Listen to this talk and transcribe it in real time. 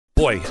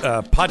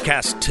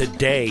Podcast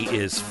today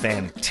is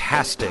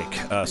fantastic.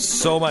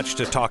 So much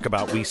to talk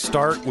about. We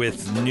start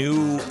with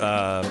new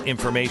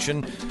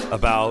information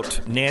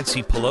about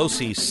Nancy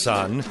Pelosi's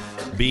son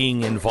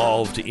being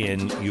involved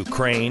in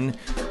Ukraine.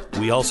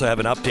 We also have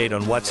an update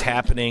on what's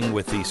happening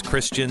with these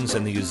Christians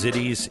and the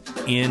Yazidis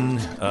in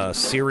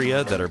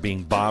Syria that are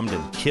being bombed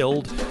and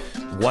killed.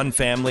 One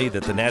family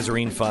that the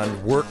Nazarene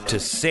Fund worked to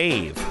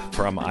save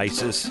from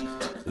ISIS.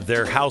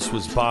 Their house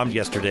was bombed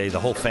yesterday. The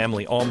whole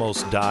family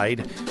almost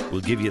died.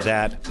 We'll give you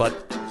that.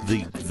 But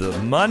the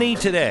money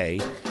today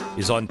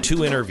is on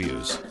two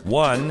interviews.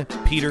 One,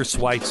 Peter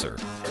Schweizer.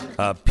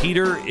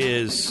 Peter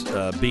is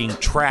being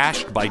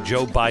trashed by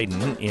Joe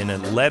Biden in a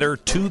letter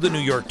to the New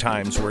York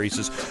Times where he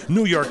says,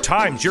 New York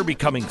Times, you're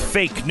becoming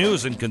fake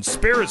news and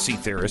conspiracy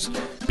theorist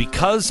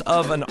because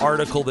of an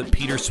article that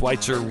Peter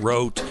Schweizer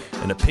wrote,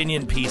 an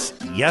opinion piece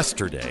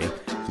yesterday.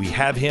 We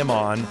have him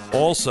on.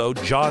 Also,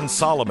 John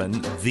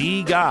Solomon,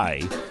 the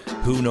guy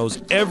who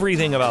knows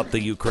everything about the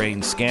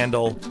Ukraine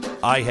scandal.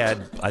 I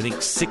had, I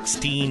think,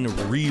 16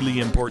 really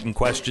important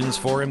questions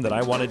for him that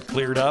I wanted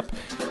cleared up,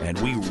 and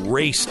we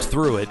raced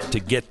through it to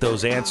get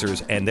those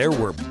answers, and there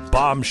were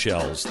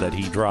bombshells that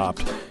he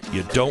dropped.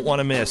 You don't want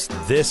to miss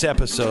this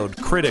episode.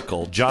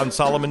 Critical. John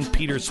Solomon,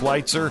 Peter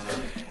Schweizer,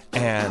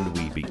 and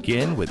we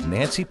begin with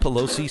Nancy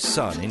Pelosi's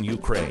son in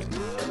Ukraine.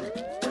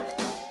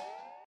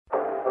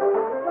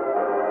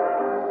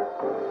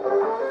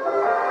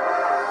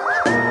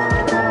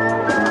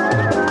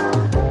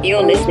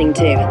 You're listening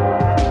to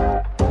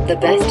the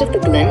best of the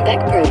Glenn Beck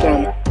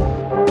program.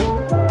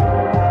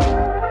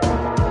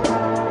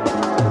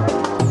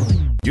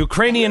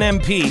 Ukrainian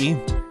MP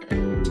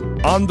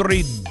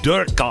Andriy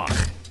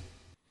Durkach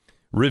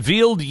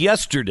revealed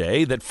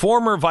yesterday that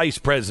former Vice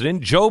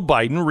President Joe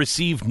Biden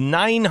received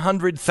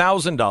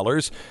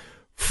 $900,000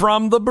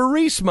 from the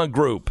Burisma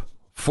Group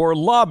for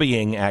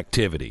lobbying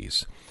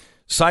activities,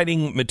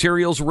 citing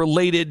materials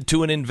related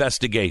to an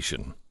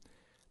investigation.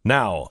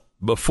 Now,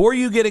 before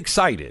you get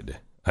excited,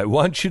 I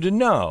want you to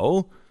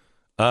know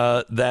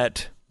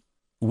that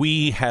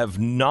we have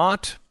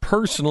not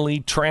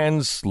personally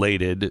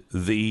translated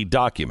the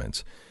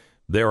documents.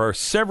 There are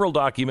several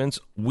documents.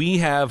 We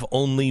have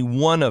only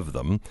one of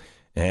them,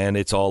 and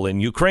it's all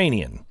in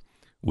Ukrainian.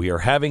 We are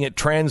having it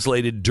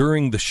translated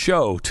during the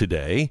show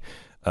today,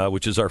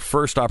 which is our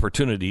first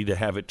opportunity to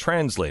have it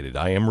translated.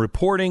 I am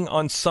reporting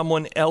on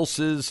someone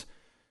else's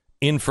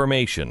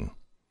information.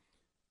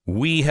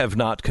 We have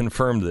not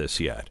confirmed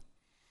this yet.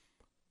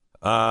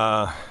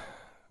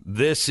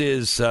 This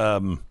is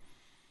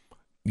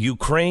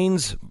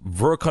Ukraine's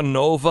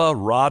Verkhovna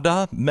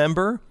Rada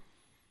member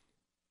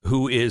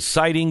who is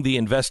citing the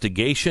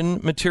investigation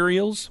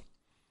materials.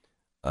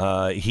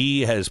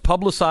 He has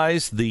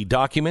publicized the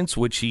documents,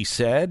 which he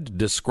said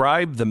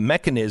describe the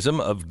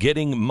mechanism of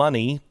getting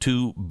money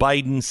to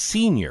Biden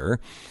Sr.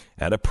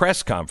 at a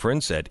press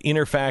conference at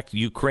Interfact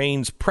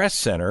Ukraine's press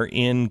center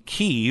in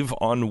Kyiv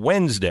on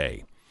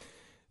Wednesday.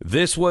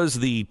 This was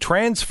the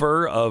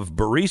transfer of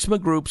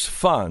Burisma Group's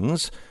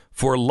funds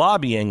for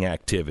lobbying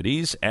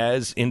activities,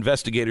 as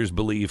investigators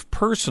believe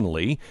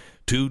personally,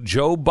 to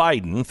Joe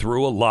Biden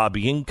through a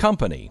lobbying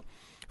company.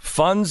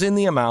 Funds in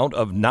the amount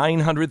of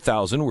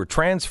 $900,000 were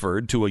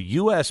transferred to a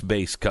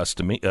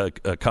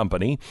U.S.-based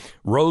company,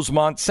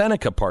 Rosemont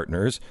Seneca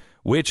Partners,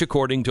 which,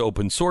 according to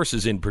open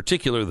sources, in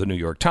particular the New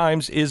York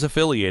Times, is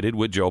affiliated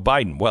with Joe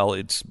Biden. Well,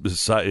 it's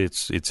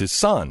his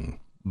son,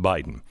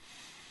 Biden.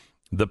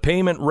 The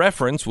payment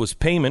reference was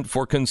payment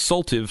for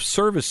consultative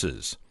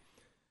services.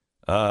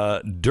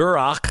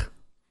 Durkach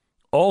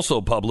also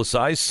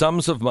publicized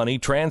sums of money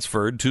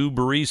transferred to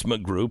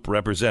Burisma Group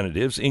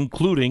representatives,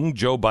 including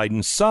Joe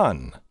Biden's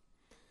son.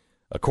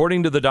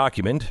 According to the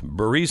document,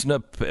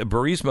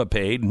 Burisma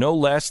paid no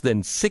less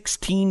than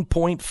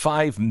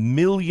 $16.5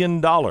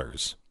 million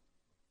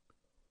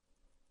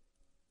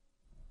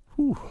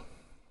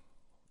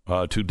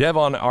to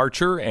Devon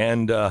Archer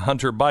and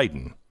Hunter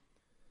Biden,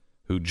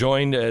 who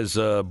joined as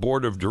a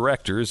board of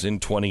directors in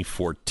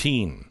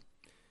 2014.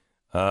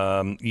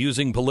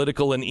 Using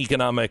political and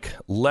economic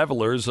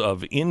levelers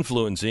of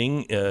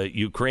influencing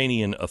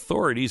Ukrainian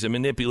authorities and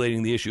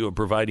manipulating the issue of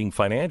providing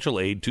financial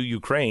aid to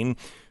Ukraine,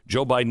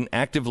 Joe Biden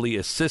actively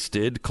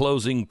assisted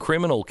closing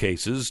criminal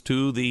cases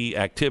to the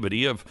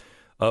activity of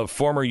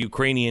former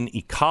Ukrainian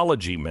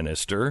ecology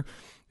minister,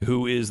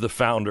 who is the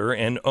founder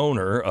and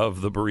owner of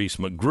the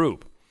Burisma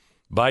Group.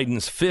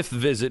 Biden's fifth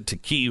visit to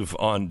Kyiv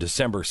on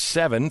December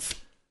 7th,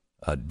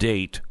 a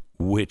date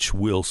which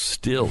will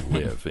still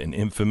live in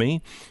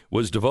infamy,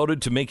 was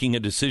devoted to making a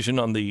decision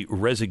on the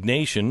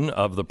resignation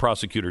of the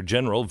prosecutor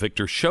general,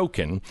 Victor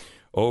Shokin,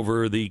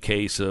 over the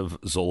case of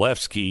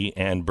Zalewski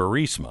and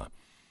Burisma.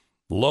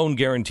 Loan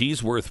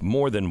guarantees worth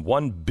more than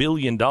 $1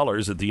 billion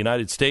that the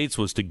United States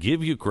was to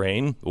give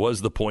Ukraine was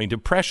the point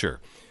of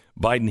pressure.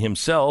 Biden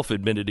himself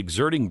admitted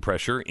exerting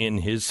pressure in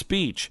his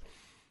speech.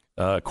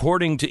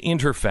 According to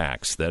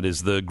Interfax, that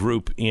is the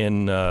group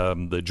in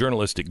the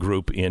journalistic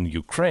group in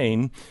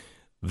Ukraine,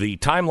 the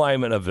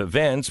timeline of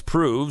events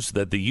proves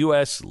that the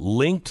U.S.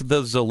 linked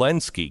the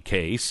Zelensky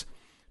case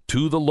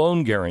to the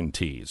loan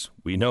guarantees.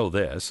 We know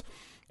this.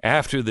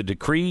 After the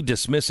decree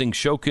dismissing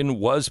Shokin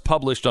was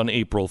published on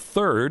April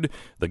 3rd,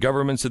 the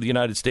governments of the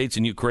United States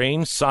and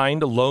Ukraine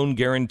signed a loan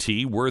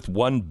guarantee worth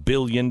 $1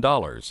 billion.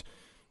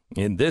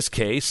 In this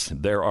case,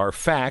 there are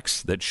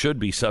facts that should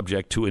be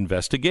subject to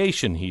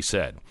investigation, he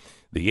said.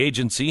 The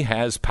agency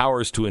has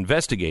powers to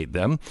investigate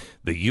them.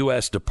 The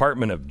U.S.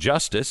 Department of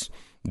Justice,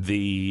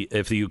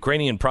 if the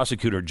Ukrainian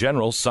prosecutor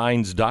general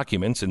signs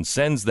documents and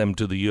sends them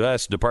to the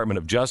U.S. Department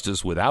of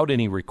Justice without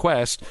any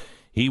request,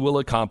 he will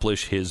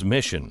accomplish his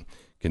mission.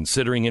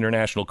 Considering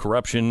international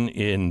corruption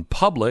in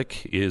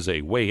public is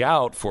a way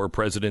out for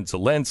President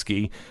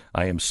Zelensky,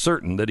 I am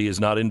certain that he is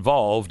not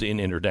involved in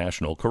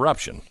international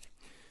corruption.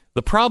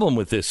 The problem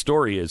with this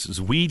story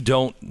is we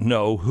don't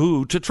know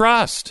who to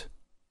trust.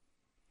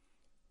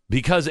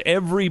 Because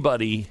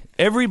everybody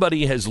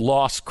has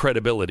lost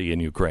credibility in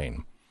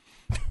Ukraine.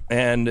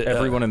 And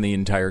everyone in the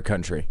entire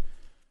country.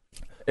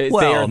 There's...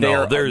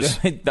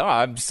 No,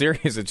 I'm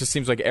serious. It just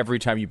seems like every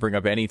time you bring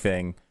up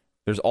anything,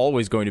 there's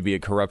always going to be a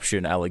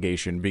corruption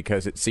allegation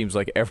because it seems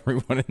like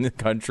everyone in the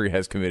country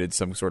has committed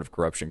some sort of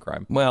corruption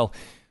crime. Well,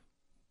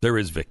 there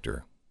is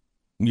Victor.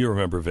 You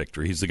remember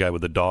Victor. He's the guy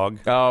with the dog.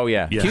 Oh,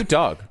 yeah. Cute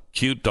dog.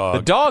 Cute dog.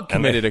 The dog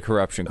committed a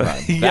corruption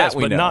crime. Yes,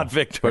 but not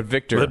Victor. But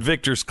Victor. But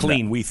Victor's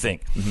clean, we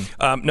think.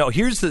 Mm-hmm. No,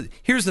 here's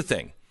the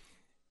thing.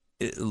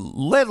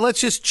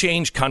 Let's just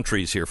change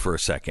countries here for a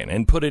second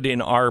and put it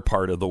in our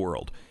part of the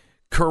world.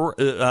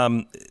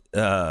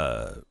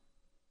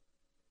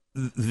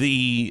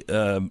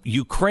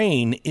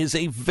 Ukraine is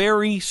a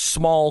very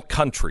small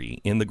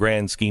country in the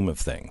grand scheme of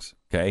things,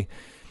 okay?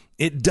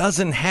 It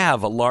doesn't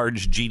have a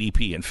large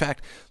GDP. In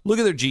fact, look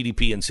at their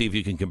GDP and see if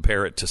you can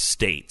compare it to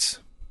states.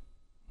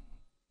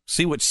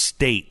 See what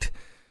state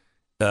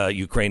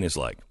Ukraine is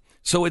like.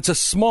 So it's a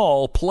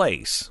small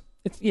place.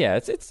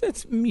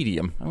 It's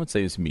medium. I would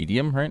say it's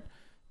medium, right?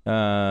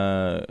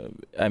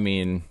 I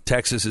mean,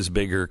 Texas is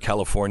bigger.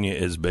 California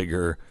is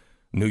bigger.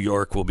 New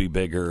York will be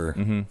bigger.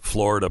 Mm-hmm.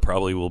 Florida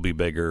probably will be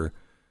bigger.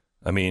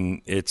 I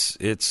mean, it's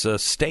a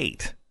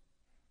state.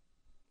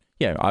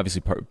 Yeah,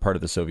 obviously part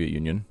of the Soviet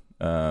Union.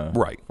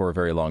 Right. For a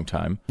very long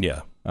time.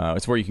 Yeah.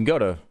 It's where you can go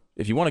to,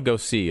 if you want to go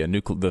see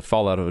the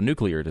fallout of a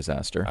nuclear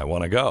disaster. I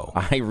want to go.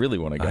 I really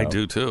want to go. I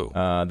do too.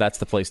 That's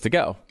the place to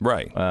go.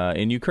 Right.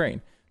 In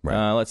Ukraine.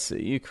 Right. Let's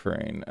see,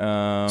 Ukraine.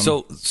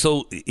 So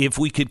if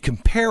we could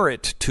compare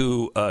it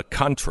to a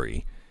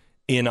country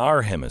in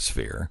our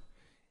hemisphere,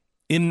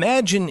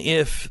 imagine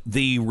if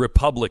the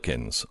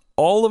Republicans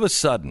all of a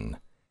sudden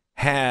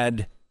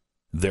had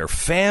their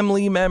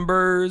family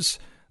members.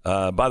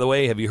 By the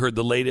way, have you heard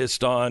the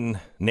latest on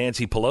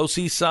Nancy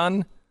Pelosi's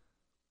son?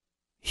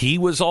 He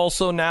was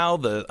also now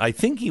I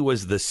think he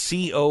was the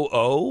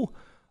COO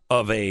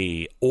of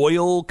a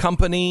oil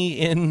company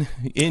in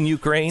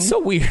Ukraine.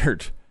 So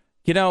weird.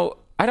 You know,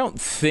 I don't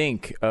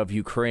think of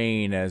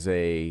Ukraine as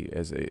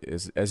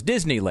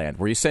Disneyland,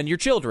 where you send your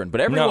children,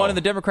 but everyone in the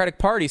Democratic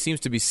Party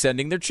seems to be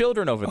sending their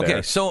children over there.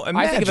 Okay, so imagine,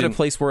 I think of it a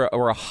place where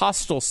a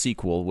hostile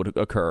sequel would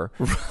occur,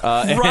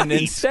 right. And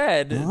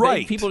instead,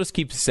 people just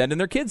keep sending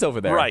their kids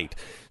over there. Right.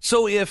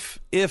 So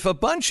if a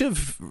bunch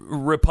of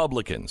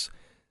Republicans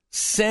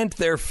sent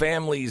their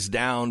families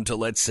down to,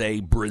 let's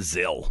say,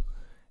 Brazil,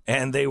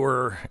 and they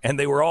were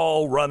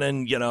all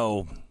running,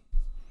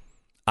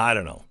 I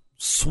don't know,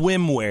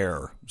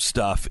 swimwear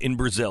stuff in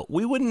Brazil,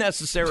 we wouldn't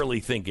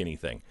necessarily think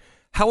anything.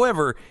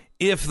 However,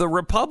 if the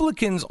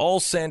Republicans all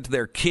sent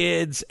their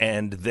kids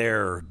and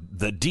the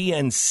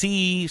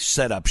DNC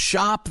set up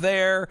shop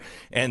there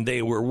and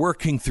they were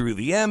working through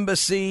the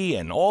embassy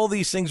and all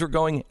these things were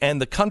going and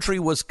the country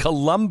was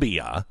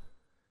Colombia,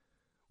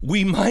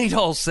 we might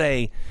all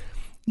say,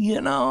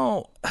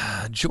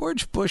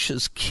 George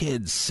Bush's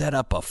kids set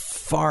up a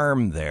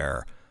farm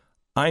there.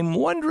 I'm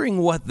wondering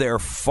what they're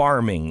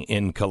farming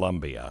in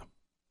Colombia.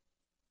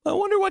 I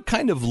wonder what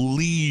kind of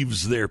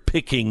leaves they're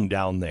picking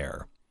down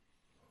there.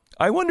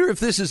 I wonder if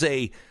this is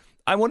a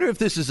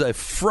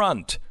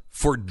front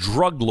for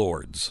drug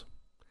lords.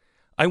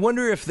 I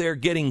wonder if they're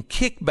getting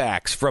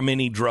kickbacks from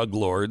any drug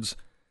lords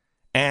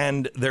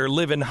and they're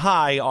living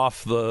high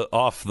off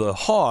the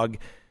hog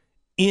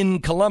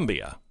in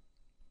Colombia.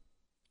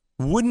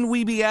 Wouldn't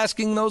we be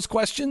asking those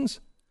questions?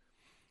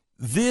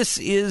 This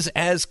is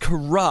as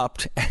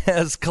corrupt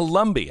as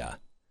Colombia.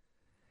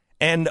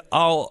 And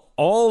all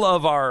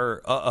of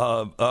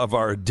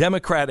our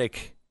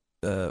Democratic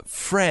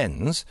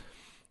friends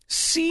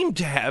seem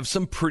to have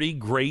some pretty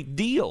great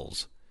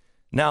deals.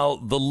 Now,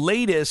 the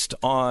latest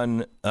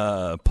on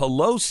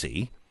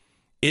Pelosi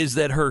is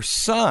that her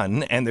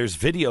son, and there's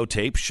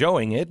videotape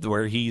showing it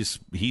where he's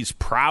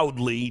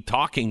proudly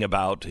talking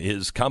about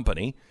his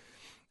company.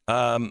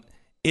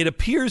 It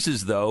appears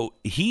as though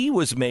he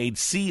was made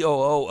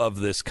COO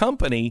of this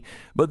company,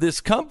 but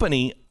this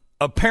company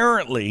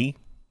apparently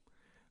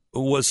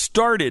was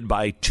started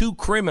by two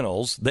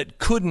criminals that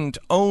couldn't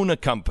own a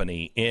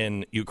company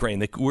in Ukraine.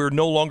 They were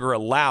no longer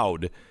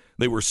allowed.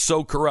 They were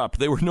so corrupt.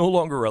 They were no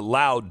longer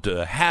allowed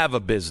to have a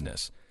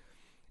business.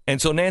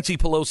 And so Nancy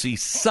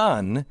Pelosi's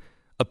son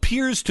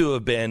appears to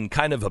have been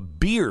kind of a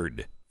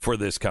beard for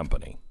this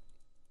company.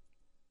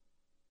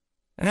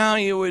 Now,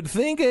 you would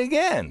think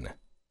again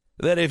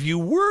that if you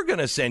were going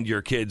to send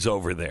your kids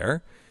over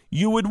there,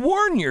 you would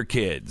warn your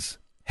kids,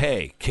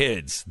 hey,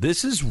 kids,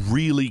 this is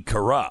really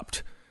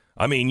corrupt.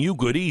 I mean, you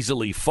could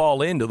easily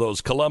fall into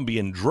those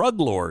Colombian drug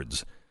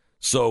lords.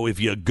 So if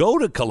you go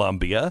to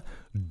Colombia,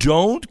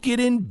 don't get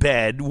in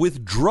bed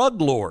with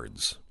drug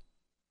lords.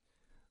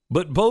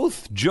 But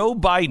both Joe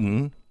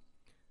Biden,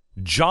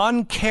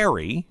 John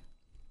Kerry,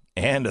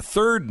 and a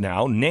third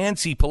now,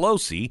 Nancy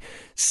Pelosi,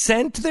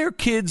 sent their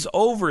kids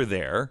over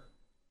there,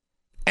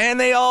 and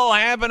they all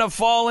happen to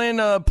fall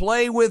in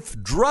play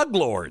with drug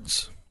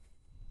lords.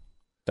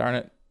 Darn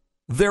it.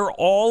 They're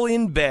all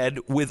in bed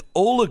with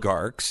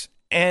oligarchs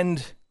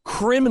and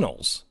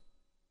criminals.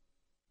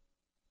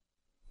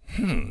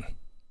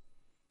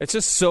 It's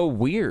just so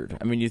weird.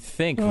 I mean, you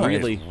think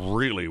really, it's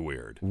really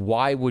weird.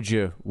 Why would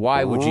you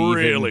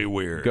really even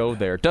weird. go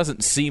there? It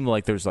doesn't seem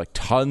like there's like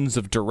tons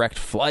of direct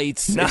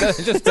flights. No, it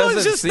just doesn't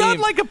it's just seem not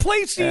like a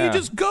place you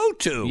just go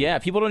to. Yeah,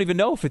 people don't even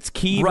know if it's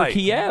Kyiv Right. or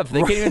Kiev.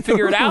 They can't even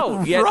figure it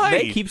out. Yet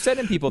Right. they keep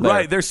sending people there.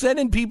 Right, they're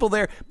sending people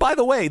there. By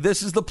the way,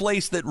 this is the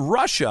place that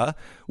Russia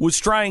was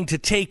trying to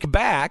take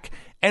back,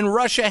 and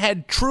Russia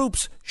had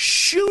troops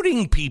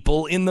shooting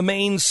people in the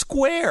main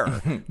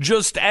square.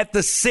 Just at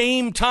the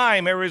same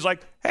time, everybody's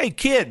like, hey,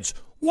 kids,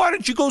 why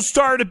don't you go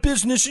start a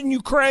business in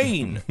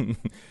Ukraine?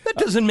 That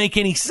doesn't make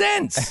any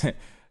sense.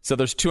 So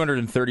there's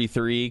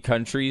 233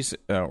 countries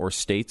or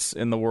states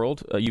in the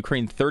world.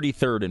 Ukraine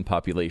 33rd in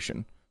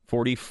population.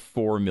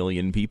 44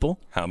 million people.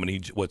 How many?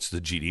 What's the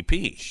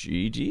GDP?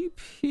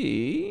 GDP.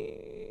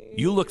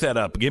 You look that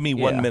up. Give me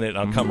 1 minute.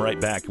 I'll come right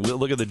back. We'll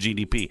look at the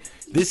GDP.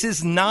 This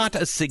is not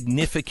a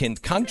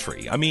significant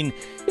country. I mean,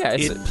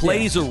 it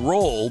plays a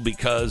role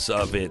because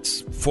of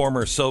its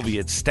former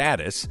Soviet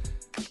status,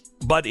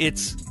 but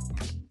it's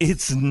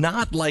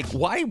not like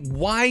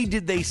why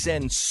did they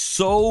send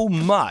so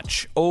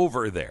much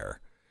over there?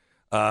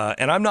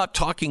 And I'm not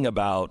talking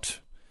about,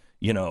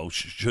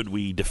 should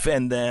we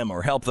defend them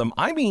or help them?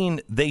 I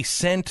mean,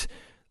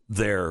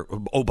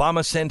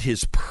 Obama sent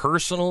his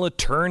personal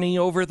attorney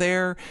over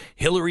there.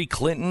 Hillary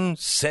Clinton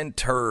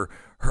sent her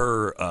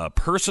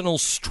personal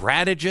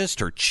strategist,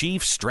 her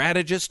chief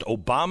strategist.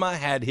 Obama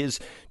had his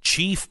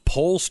chief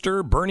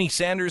pollster. Bernie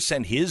Sanders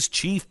sent his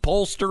chief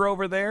pollster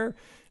over there.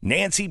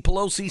 Nancy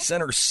Pelosi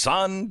sent her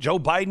son. Joe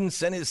Biden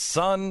sent his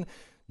son.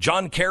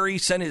 John Kerry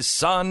sent his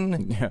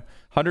son. Yeah.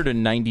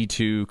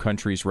 192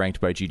 countries ranked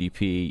by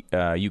GDP.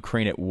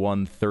 Ukraine at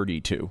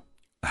 132.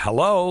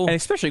 Hello. And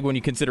especially when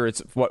you consider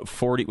it's,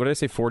 40, what did I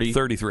say, 40?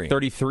 33.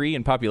 33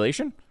 in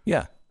population?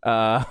 Yeah.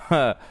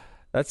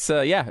 That's,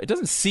 it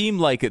doesn't seem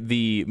like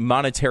the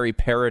monetary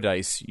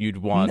paradise you'd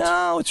want.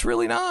 No, it's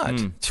really not.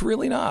 It's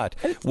really not.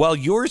 While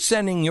you're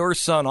sending your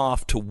son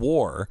off to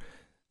war,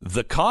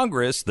 the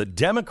Congress, the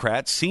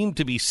Democrats, seem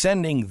to be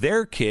sending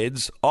their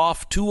kids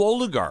off to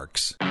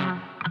oligarchs.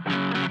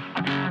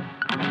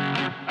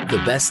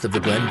 The best of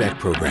the Glenn Beck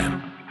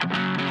program.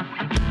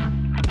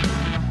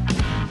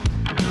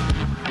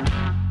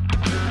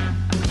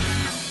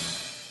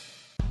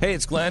 Hey,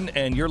 it's Glenn,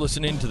 and you're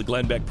listening to the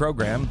Glenn Beck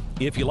program.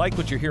 If you like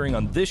what you're hearing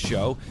on this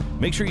show,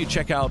 make sure you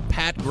check out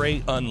Pat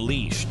Gray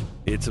Unleashed.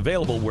 It's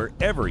available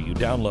wherever you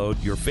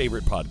download your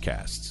favorite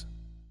podcasts.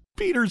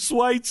 Peter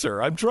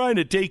Schweizer, I'm trying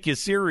to take you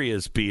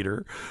serious,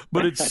 Peter,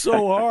 but it's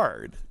so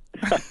hard.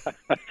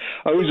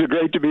 Always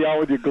great to be on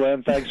with you,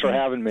 Glenn. Thanks for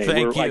having me.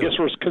 Thank you. I guess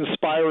we're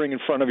conspiring in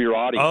front of your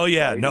audience. Oh,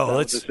 yeah. Right?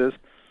 No,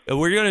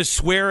 we're going to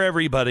swear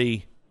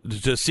everybody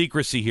to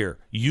secrecy here.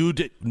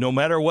 No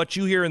matter what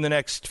you hear in the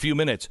next few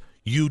minutes,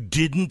 you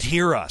didn't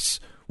hear us.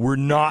 We're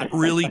not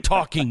really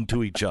talking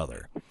to each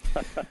other.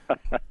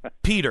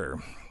 Peter,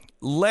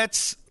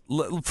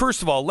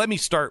 first of all, let me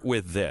start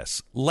with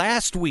this.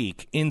 Last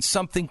week, in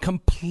something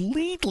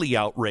completely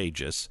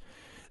outrageous,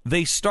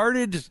 they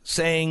started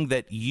saying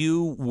that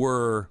you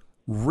were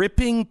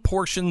ripping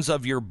portions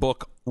of your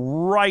book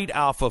right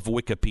off of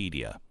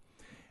Wikipedia.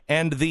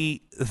 And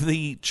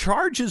the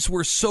charges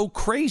were so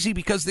crazy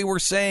because they were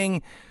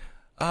saying,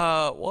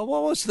 what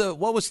was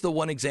the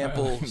one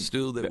example,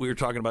 Stu, that we were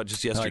talking about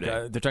just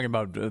yesterday? They're talking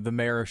about the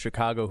mayor of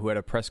Chicago who had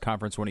a press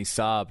conference when he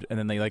sobbed, and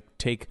then they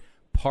take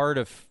part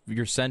of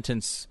your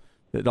sentence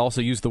that also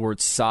used the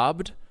word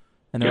sobbed.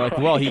 And they're like,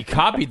 well, he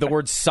copied the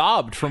word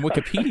sobbed from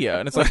Wikipedia.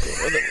 And it's like,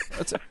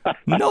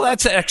 no,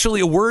 that's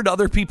actually a word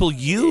other people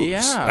use.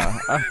 Yeah.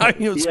 I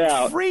mean, it was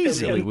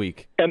crazy. Really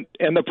weak. And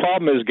the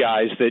problem is,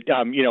 guys, that,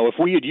 if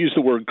we had used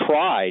the word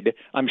cried,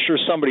 I'm sure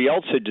somebody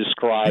else had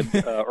described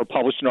or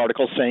published an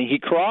article saying he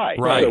cried.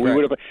 Right. So we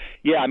would have.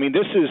 Yeah, I mean,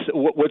 this is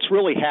what's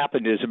really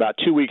happened is about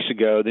 2 weeks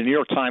ago, the New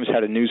York Times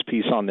had a news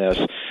piece on this.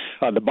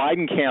 The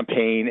Biden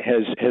campaign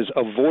has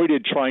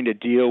avoided trying to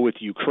deal with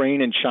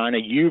Ukraine and China.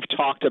 You've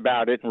talked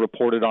about it and reported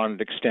reported on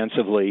it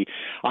extensively.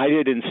 I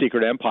did in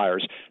Secret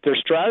Empires. Their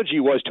strategy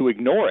was to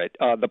ignore it.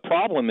 The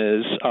problem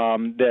is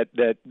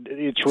that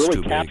it's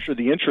really captured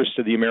the interest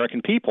of the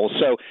American people.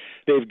 So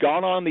they've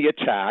gone on the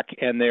attack,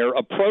 and their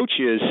approach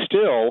is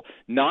still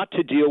not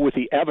to deal with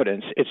the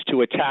evidence. It's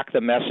to attack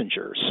the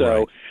messenger.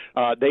 So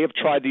they have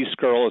tried these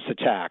scurrilous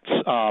attacks.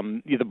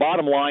 The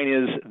bottom line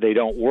is they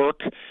don't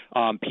work.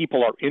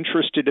 People are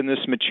interested in this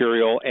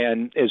material,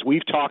 and as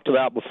we've talked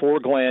about before,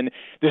 Glenn,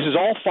 this is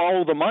all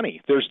follow the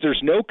money.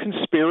 There's no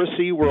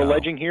conspiracy we're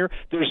alleging here.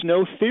 There's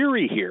no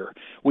theory here.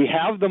 We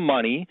have the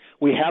money.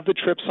 We have the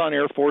trips on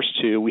Air Force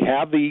Two. We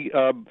have the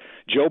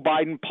Joe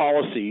Biden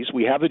policies.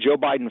 We have the Joe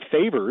Biden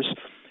favors.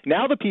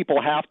 Now the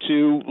people have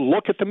to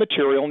look at the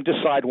material and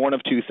decide one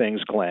of two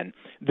things, Glenn.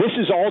 This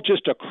is all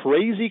just a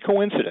crazy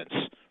coincidence,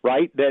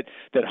 right? That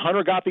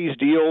Hunter got these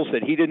deals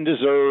that he didn't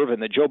deserve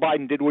and that Joe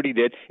Biden did what he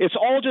did. It's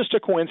all just a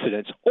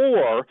coincidence.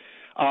 Or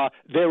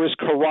there is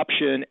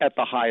corruption at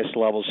the highest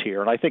levels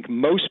here. And I think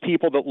most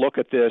people that look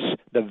at this,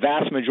 the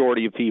vast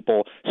majority of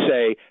people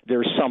say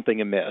there's something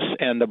amiss.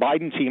 And the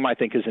Biden team, I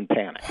think, is in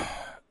panic.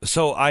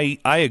 So I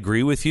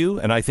agree with you,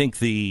 and I think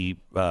the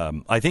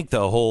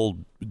whole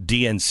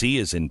DNC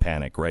is in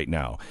panic right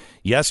now.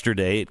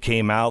 Yesterday, it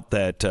came out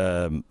that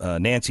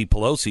Nancy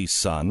Pelosi's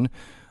son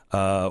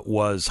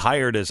was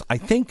hired as, I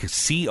think,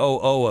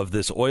 COO of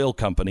this oil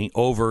company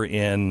over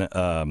in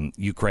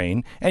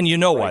Ukraine. And you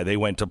know why they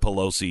went to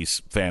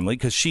Pelosi's family,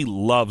 because she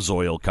loves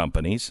oil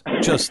companies,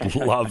 just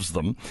loves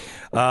them.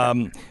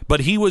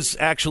 But he was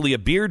actually a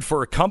beard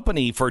for a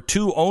company, for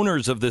two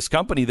owners of this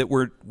company that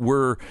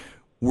were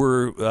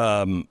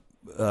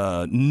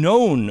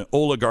known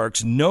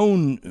oligarchs,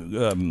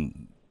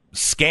 known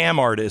scam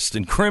artists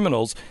and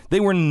criminals. They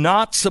were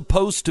not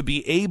supposed to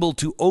be able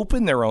to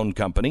open their own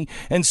company,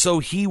 and so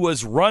he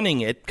was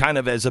running it kind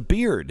of as a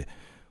beard.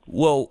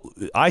 Well,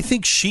 I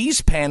think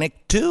she's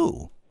panicked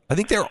too. I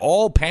think they're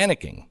all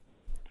panicking.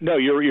 No,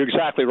 you're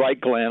exactly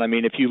right, Glenn. I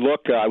mean, if you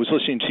look, I was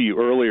listening to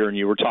you earlier, and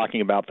you were talking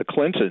about the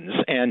Clintons,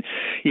 and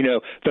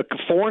the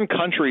foreign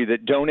country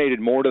that donated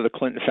more to the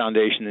Clinton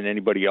Foundation than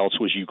anybody else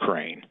was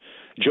Ukraine.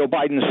 Joe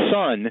Biden's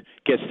son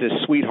gets this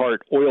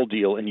sweetheart oil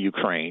deal in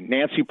Ukraine.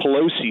 Nancy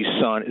Pelosi's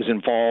son is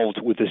involved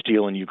with this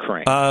deal in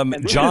Ukraine.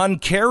 John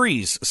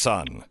Kerry's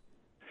son.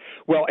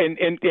 Well, and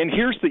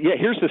here's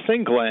the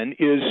thing, Glenn,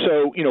 is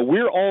so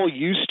we're all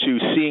used to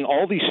seeing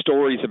all these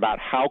stories about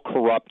how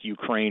corrupt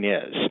Ukraine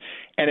is,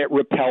 and it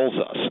repels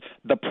us.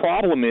 The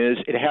problem is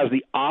it has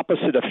the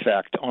opposite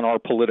effect on our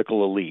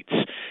political elites,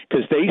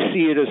 because they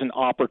see it as an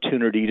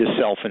opportunity to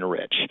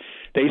self-enrich.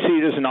 They see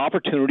it as an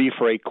opportunity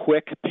for a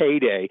quick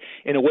payday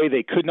in a way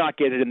they could not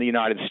get it in the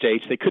United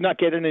States. They could not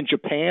get it in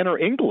Japan or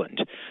England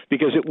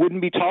because it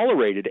wouldn't be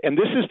tolerated. And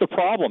this is the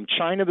problem.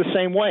 China the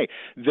same way.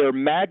 They're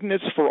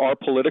magnets for our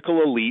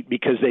political elite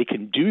because they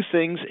can do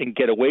things and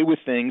get away with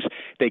things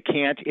they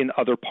can't in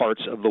other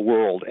parts of the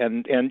world.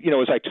 And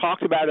as I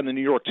talked about in the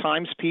New York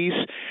Times piece,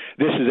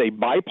 this is a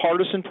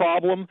bipartisan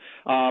problem.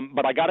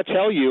 But I got to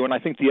tell you, and I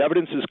think the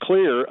evidence is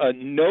clear,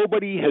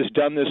 nobody has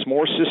done this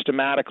more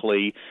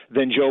systematically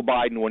than Joe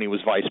Biden when he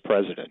was vice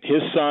president.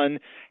 His son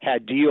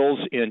had deals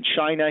in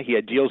China. He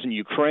had deals in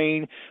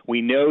Ukraine.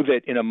 We know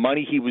that in a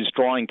money he was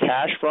drawing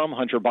cash from,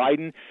 Hunter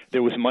Biden,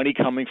 there was money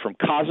coming from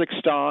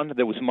Kazakhstan.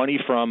 There was money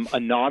from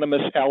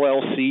anonymous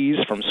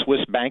LLCs, from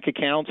Swiss bank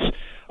accounts.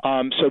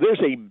 So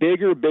there's a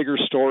bigger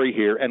story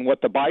here. And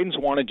what the Bidens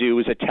want to do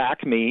is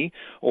attack me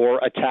or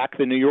attack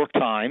the New York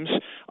Times.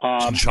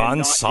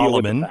 John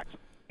Solomon.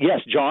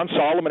 Yes, John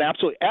Solomon,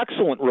 absolutely.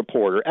 Excellent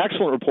reporter.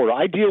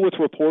 I deal with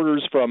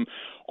reporters from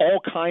all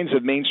kinds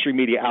of mainstream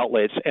media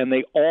outlets, and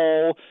they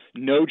all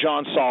know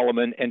John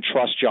Solomon and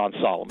trust John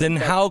Solomon. Then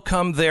how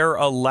come they're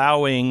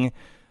allowing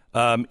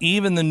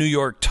even the New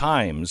York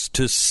Times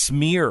to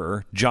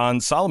smear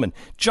John Solomon?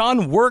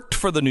 John worked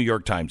for the New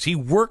York Times. He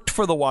worked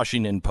for the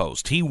Washington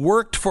Post. He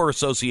worked for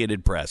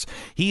Associated Press.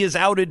 He has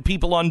outed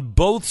people on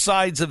both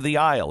sides of the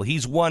aisle.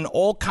 He's won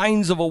all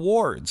kinds of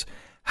awards.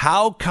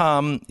 How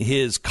come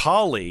his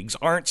colleagues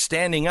aren't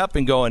standing up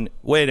and going,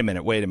 wait a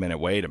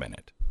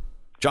minute.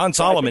 John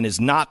Solomon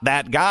is not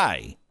that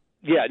guy.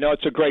 Yeah, no,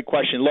 it's a great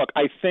question. Look,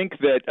 I think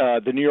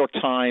that the New York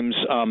Times,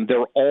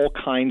 there are all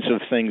kinds of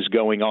things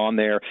going on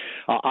there.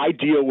 I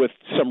deal with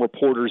some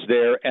reporters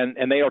there,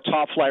 and they are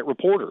top-flight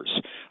reporters.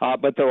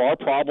 But there are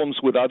problems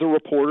with other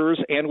reporters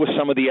and with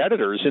some of the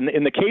editors.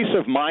 In the case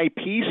of my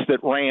piece that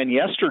ran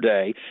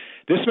yesterday,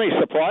 this may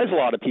surprise a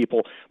lot of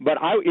people, but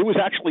it was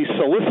actually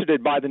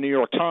solicited by the New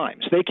York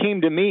Times. They came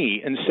to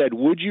me and said,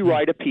 would you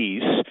write a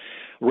piece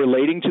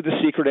relating to the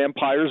Secret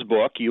Empires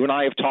book? You and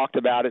I have talked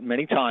about it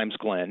many times,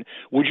 Glenn.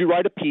 Would you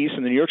write a piece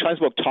in the New York Times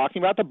book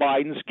talking about the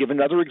Bidens, give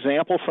another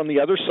example from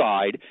the other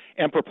side,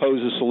 and propose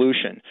a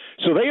solution?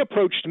 So they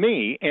approached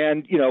me,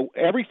 and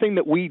everything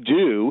that we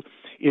do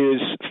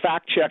is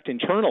fact-checked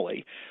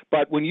internally.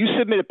 But when you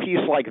submit a piece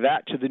like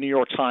that to the New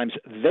York Times,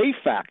 they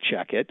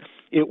fact-check it.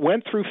 It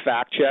went through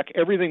fact-check.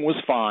 Everything was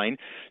fine.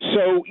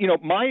 So,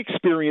 my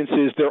experience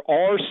is there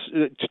are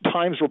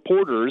Times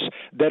reporters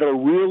that are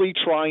really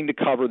trying to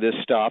cover this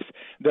stuff.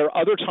 There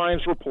are other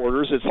Times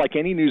reporters, it's like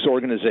any news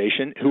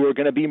organization, who are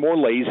going to be more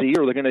lazy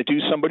or they're going to do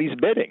somebody's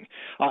bidding.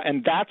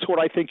 And that's what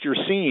I think you're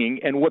seeing.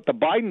 And what the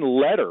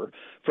Biden letter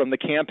from the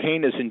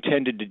campaign is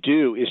intended to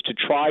do is to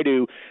try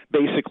to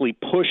basically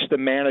push the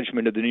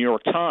management of the New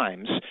York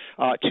Times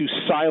to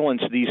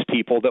silence these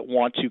people that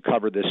want to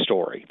cover this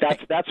story.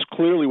 That's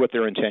clearly what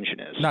their intention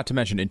is. Not to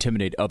mention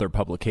intimidate other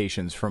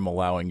publications from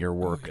allowing your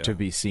work to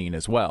be seen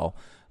as well.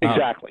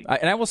 Exactly.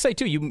 And I will say,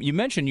 too, you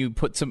mentioned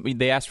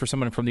they asked for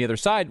someone from the other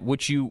side,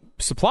 which you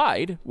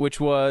supplied, which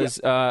was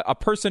a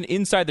person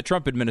inside the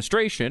Trump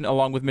administration,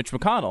 along with Mitch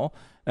McConnell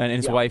and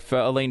his wife,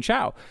 Elaine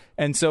Chao.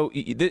 And so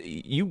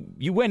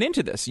you went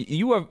into this.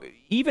 You have,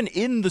 even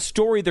in the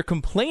story they're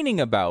complaining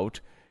about,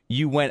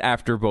 you went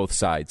after both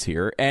sides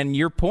here. And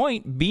your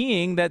point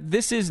being that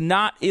this is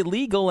not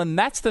illegal, and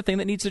that's the thing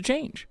that needs to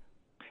change.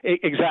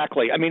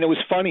 Exactly. I mean, it was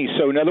funny.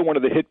 So another one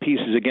of the hit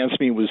pieces against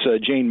me was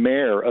Jane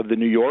Mayer of The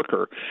New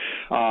Yorker,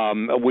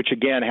 which,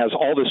 again, has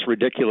all this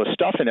ridiculous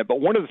stuff in it.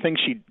 But one of the things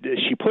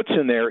she puts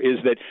in there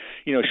is that,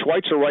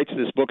 Schweizer writes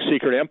this book,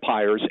 Secret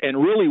Empires,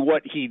 and really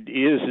what he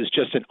is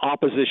just an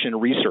opposition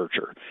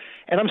researcher.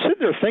 And I'm sitting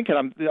there thinking,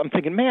 I'm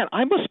thinking, man,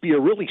 I must be a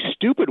really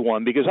stupid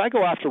one because I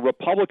go after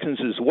Republicans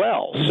as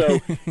well. So,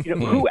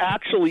 who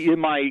actually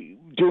am I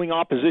doing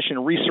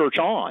opposition research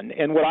on?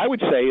 And what I would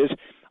say is,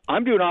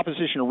 I'm doing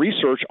opposition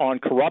research on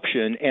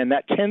corruption, and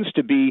that tends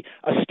to be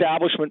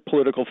establishment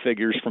political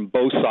figures from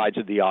both sides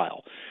of the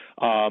aisle.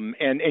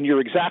 And you're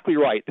exactly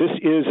right. This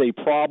is a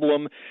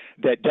problem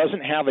that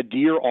doesn't have a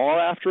D or R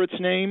after its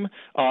name.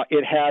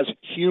 It has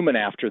human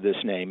after this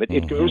name.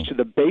 It goes to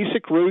the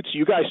basic roots.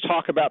 You guys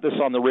talk about this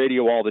on the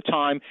radio all the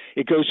time.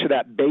 It goes to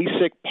that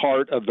basic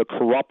part of the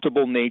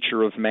corruptible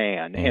nature of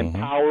man and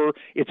power,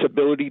 its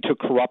ability to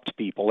corrupt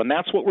people. And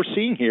that's what we're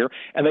seeing here,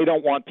 and they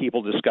don't want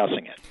people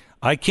discussing it.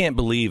 I can't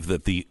believe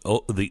that the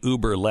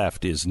uber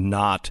left is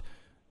not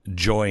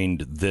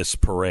joined this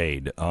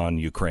parade on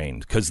Ukraine,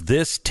 because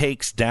this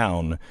takes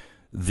down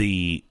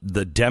the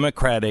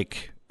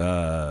Democratic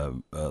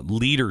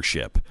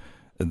leadership,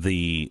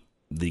 the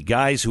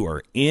guys who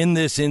are in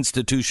this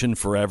institution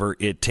forever.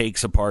 It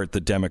takes apart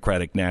the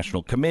Democratic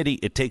National Committee.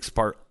 It takes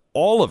apart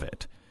all of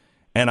it.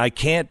 And I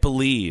can't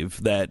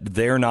believe that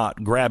they're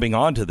not grabbing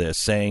onto this,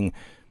 saying,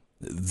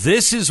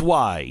 this is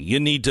why you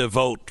need to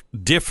vote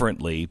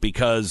differently,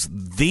 because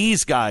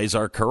these guys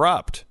are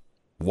corrupt.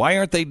 Why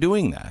aren't they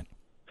doing that?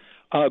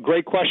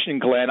 Great question,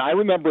 Glenn. I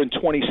remember in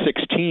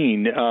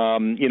 2016,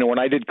 when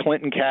I did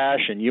Clinton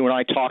Cash, and you and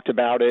I talked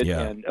about it,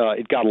 and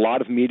it got a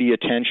lot of media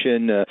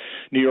attention,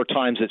 New York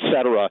Times, et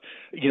cetera.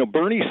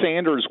 Bernie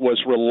Sanders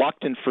was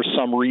reluctant for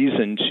some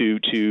reason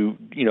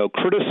to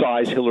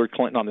criticize Hillary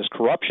Clinton on this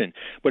corruption.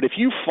 But if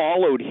you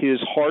followed his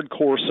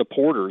hardcore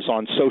supporters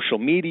on social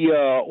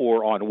media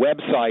or on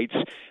websites,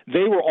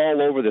 they were all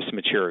over this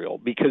material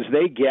because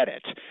they get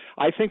it.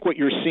 I think what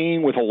you're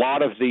seeing with a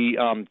lot of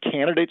the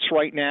candidates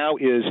right now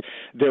is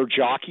they're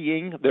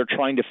jockeying. They're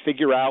trying to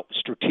figure out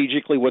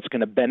strategically what's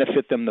going to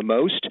benefit them the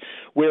most,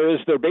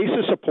 whereas their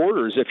basis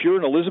supporters, if you're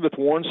an Elizabeth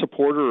Warren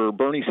supporter or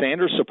Bernie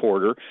Sanders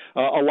supporter,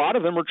 a lot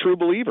of them are true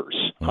believers.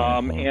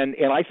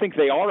 And I think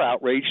they are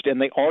outraged,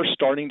 and they are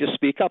starting to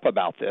speak up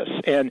about this.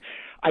 And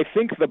I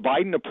think the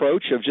Biden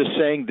approach of just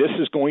saying this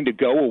is going to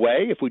go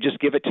away if we just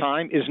give it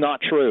time is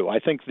not true. I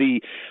think the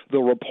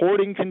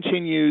reporting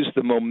continues,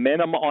 the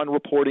momentum on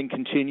reporting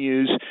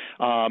continues,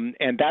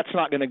 and that's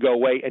not going to go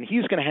away. And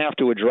he's going to have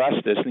to address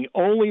this. And the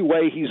only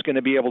way he's going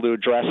to be able to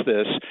address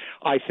this,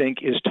 I think,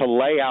 is to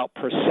lay out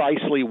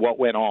precisely what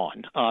went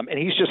on. And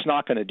he's just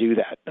not going to do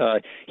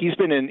that. He's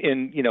been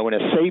in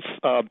a safe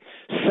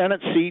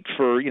Senate seat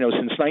for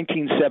since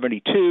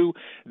 1972.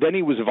 Then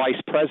he was vice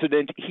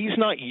president. He's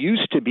not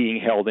used to being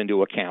held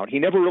into account. He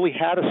never really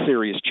had a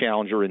serious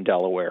challenger in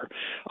Delaware.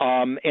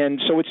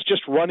 And so it's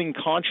just running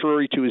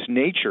contrary to his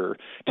nature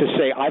to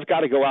say, I've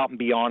got to go out and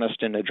be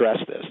honest and address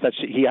this.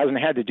 He hasn't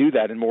had to do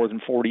that in more than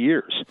 40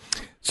 years.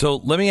 So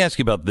let me ask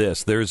you about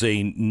this. There is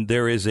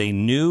a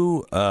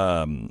new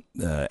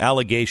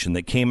allegation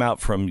that came out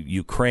from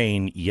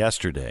Ukraine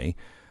yesterday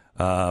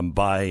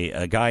by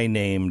a guy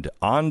named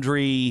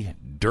Andriy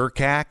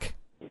Durkak.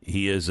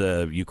 He is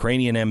a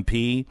Ukrainian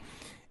MP.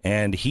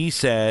 And he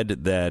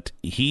said that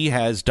he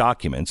has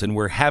documents, and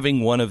we're having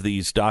one of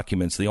these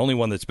documents, the only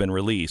one that's been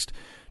released,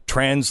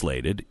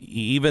 translated.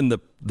 Even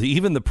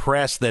the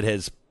press that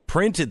has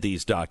printed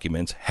these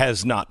documents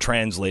has not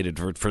translated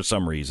for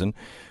some reason.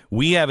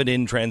 We have it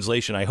in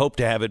translation. I hope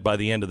to have it by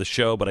the end of the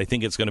show, but I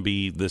think it's going to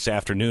be this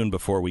afternoon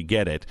before we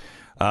get it.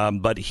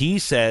 But he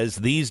says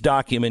these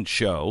documents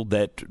show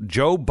that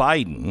Joe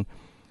Biden,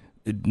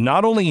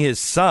 not only his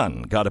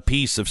son got a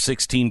piece of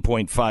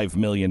 $16.5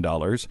 million,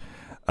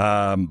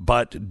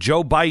 but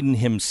Joe Biden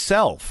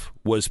himself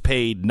was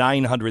paid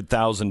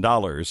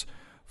 $900,000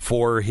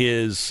 for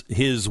his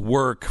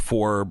work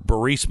for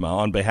Burisma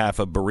on behalf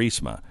of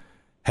Burisma.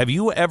 Have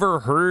you ever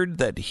heard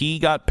that he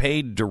got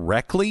paid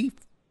directly?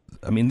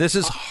 I mean, this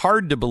is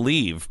hard to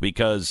believe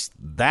because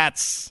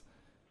that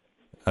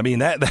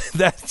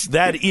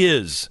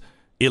is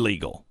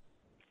illegal.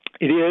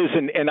 It is,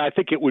 and I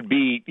think it would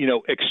be,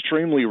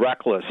 extremely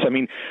reckless. I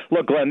mean,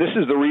 look, Glenn, this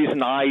is the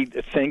reason I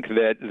think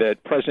that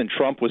President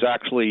Trump was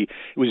it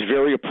was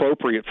very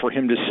appropriate for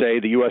him to say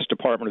the U.S.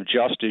 Department of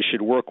Justice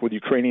should work with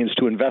Ukrainians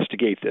to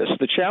investigate this.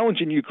 The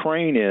challenge in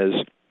Ukraine is,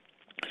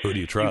 who do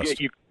you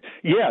trust?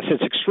 Yes,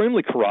 it's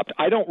extremely corrupt.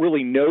 I don't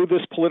really know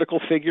this political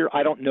figure.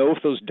 I don't know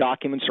if those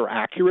documents are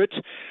accurate.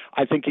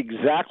 I think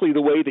exactly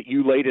the way that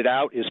you laid it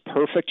out is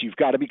perfect. You've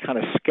got to be kind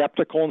of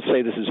skeptical and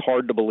say this is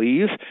hard to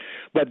believe.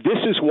 But this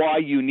is why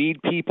you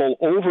need people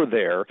over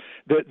there.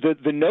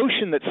 The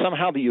notion that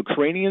somehow the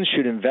Ukrainians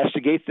should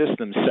investigate this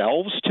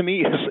themselves, to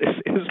me,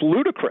 is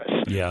ludicrous.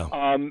 Yeah.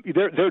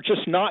 They're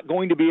just not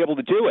going to be able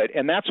to do it.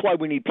 And that's why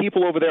we need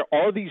people over there.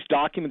 Are these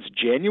documents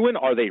genuine?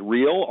 Are they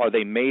real? Are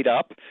they made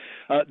up?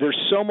 There's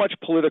so much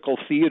political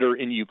theater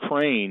in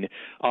Ukraine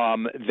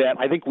that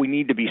I think we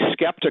need to be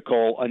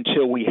skeptical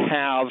until we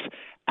have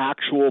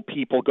actual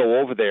people go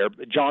over there.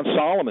 John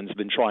Solomon's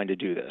been trying to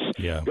do this.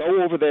 Yeah.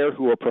 Go over there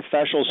who are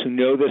professionals who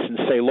know this and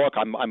say, look,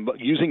 I'm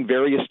using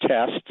various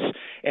tests,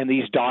 and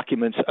these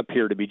documents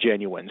appear to be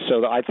genuine.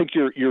 So I think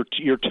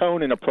your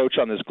tone and approach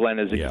on this, Glenn,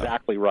 is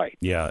exactly right.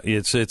 Yeah,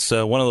 it's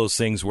one of those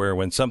things where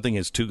when something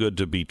is too good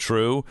to be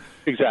true,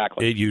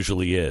 exactly, it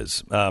usually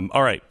is.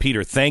 All right,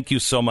 Peter, thank you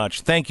so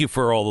much. Thank you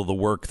for all of the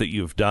work that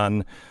you've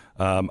done.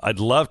 I'd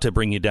love to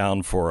bring you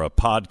down for a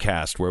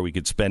podcast where we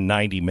could spend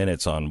 90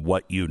 minutes on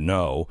what you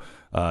know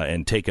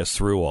and take us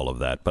through all of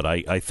that. But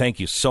I thank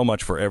you so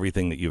much for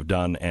everything that you've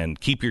done, and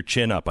keep your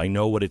chin up. I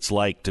know what it's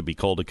like to be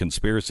called a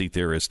conspiracy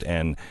theorist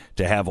and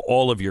to have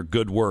all of your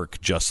good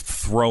work just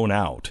thrown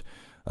out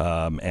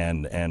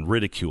and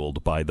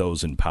ridiculed by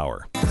those in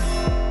power.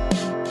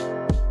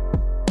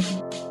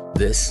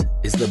 This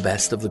is the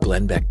best of the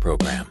Glenn Beck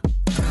program.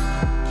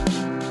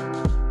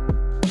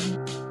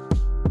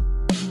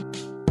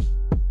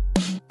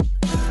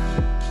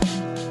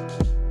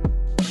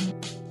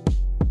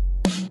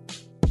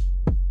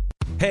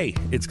 Hey,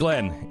 it's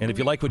Glenn, and if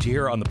you like what you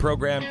hear on the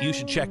program, you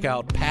should check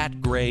out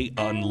Pat Gray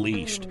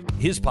Unleashed.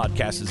 His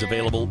podcast is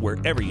available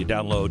wherever you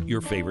download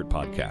your favorite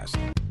podcast.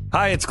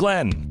 Hi, it's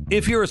Glenn.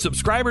 If you're a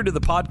subscriber to the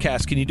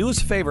podcast, can you do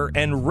us a favor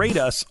and rate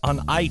us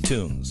on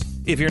iTunes?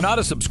 If you're not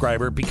a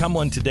subscriber, become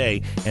one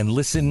today and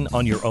listen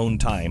on your own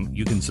time.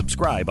 You can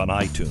subscribe on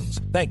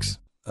iTunes. Thanks.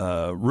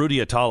 Rudy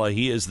Atallah,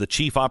 he is the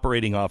Chief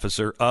Operating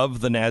Officer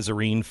of the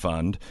Nazarene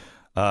Fund.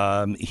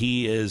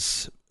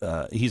 He's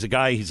a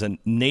guy, he's a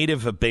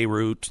native of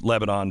Beirut,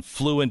 Lebanon,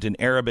 fluent in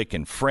Arabic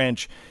and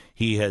French.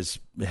 He has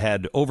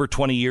had over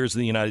 20 years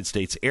in the United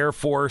States Air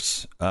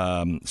Force,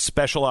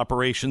 special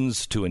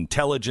operations to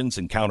intelligence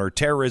and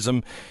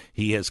counterterrorism.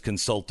 He has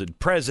consulted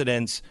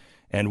presidents,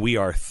 and we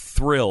are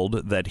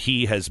thrilled that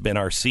he has been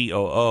our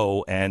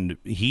COO, and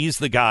he's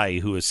the guy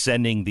who is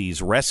sending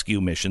these rescue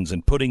missions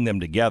and putting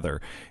them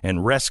together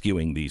and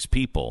rescuing these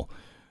people.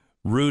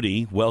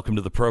 Rudy, welcome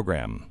to the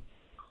program.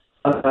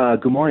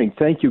 Good morning.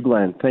 Thank you,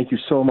 Glenn. Thank you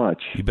so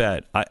much. You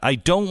bet. I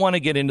don't want to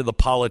get into the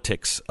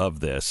politics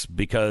of this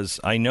because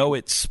I know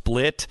it's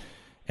split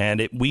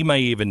and we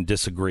may even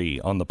disagree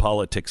on the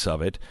politics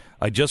of it.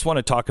 I just want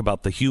to talk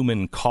about the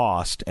human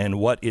cost and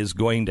what is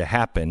going to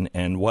happen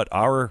and what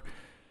our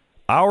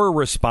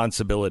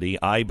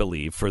responsibility, I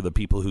believe, for the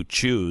people who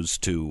choose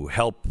to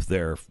help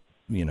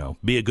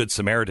be a good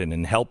Samaritan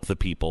and help the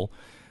people,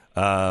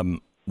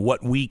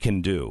 what we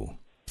can do.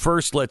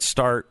 First, let's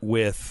start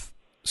with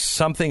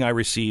something I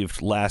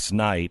received last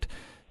night,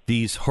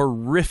 these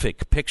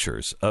horrific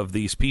pictures of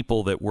these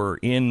people that were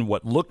in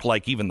what looked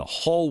like even the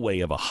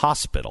hallway of a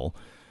hospital,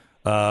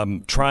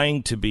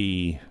 trying to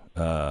be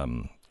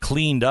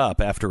cleaned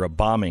up after a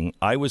bombing.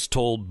 I was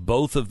told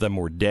both of them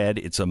were dead.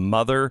 It's a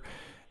mother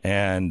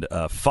and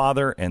a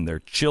father and their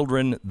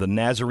children. The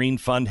Nazarene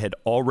Fund had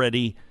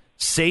already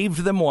saved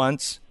them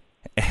once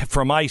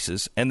from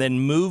ISIS and then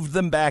moved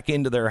them back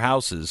into their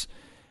houses.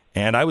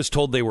 And I was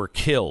told they were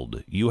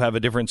killed. You have a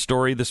different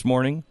story this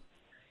morning?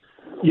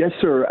 Yes,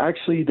 sir.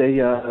 Actually,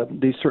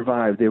 they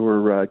survived. They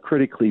were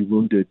critically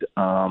wounded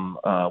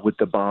with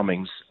the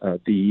bombings.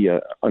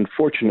 The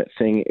unfortunate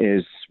thing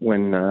is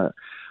when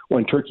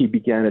Turkey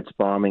began its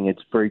bombing,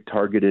 it's very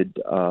targeted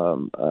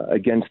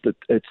against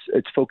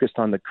it's focused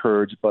on the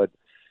Kurds. But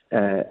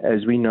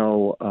as we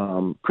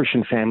know,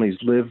 Christian families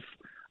live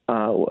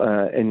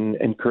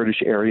in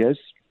Kurdish areas.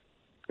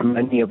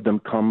 Many of them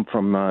come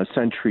from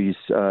centuries,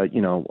 of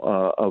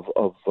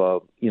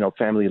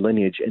family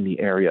lineage in the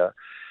area.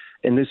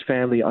 And this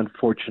family,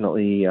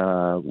 unfortunately,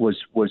 was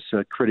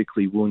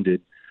critically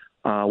wounded.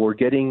 We're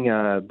getting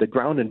the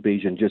ground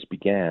invasion just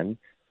began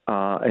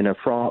in a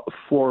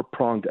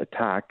four-pronged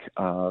attack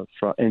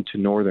into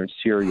northern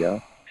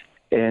Syria.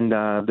 And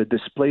the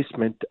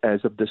displacement,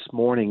 as of this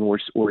morning,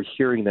 we're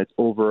hearing that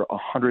over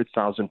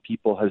 100,000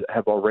 people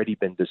have already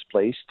been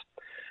displaced.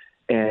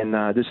 and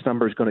this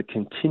number is going to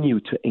continue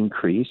to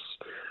increase.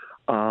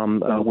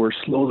 We're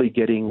slowly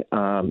getting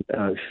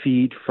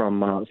feed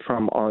from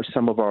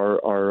some of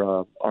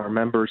our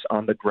members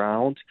on the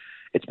ground.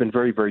 It's been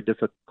very, very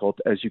difficult,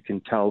 as you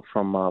can tell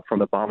from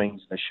the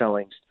bombings and the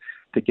shellings,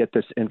 to get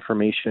this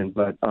information.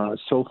 But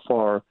so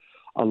far,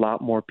 a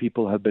lot more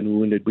people have been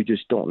wounded. We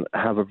just don't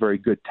have a very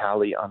good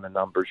tally on the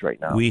numbers right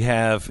now.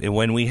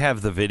 When we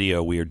have the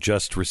video, we are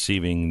just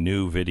receiving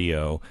new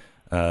video.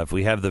 If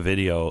we have the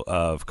video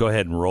go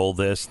ahead and roll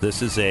this.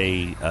 This is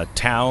a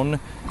town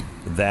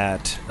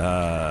that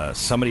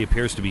somebody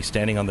appears to be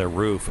standing on their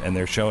roof, and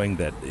they're showing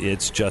that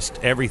it's just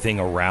everything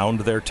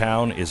around their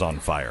town is on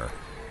fire,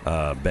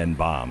 been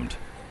bombed.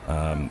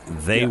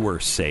 They were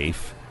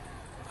safe.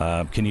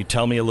 Can you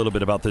tell me a little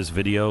bit about this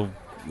video,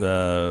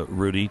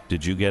 Rudy?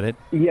 Did you get it?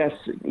 Yes.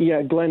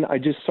 Yeah, Glenn, I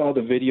just saw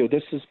the video.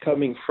 This is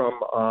coming from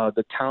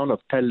the town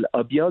of Tel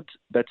Abyad.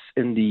 That's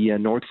in the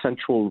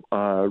north-central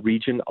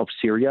region of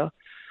Syria,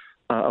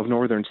 of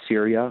northern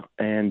Syria.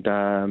 And,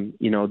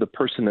 the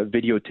person that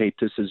videotaped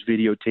this is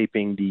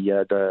videotaping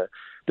the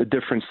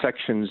different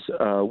sections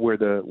where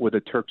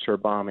the Turks are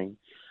bombing.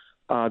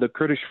 The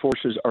Kurdish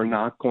forces are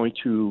not going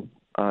to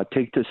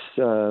take this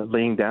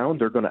laying down.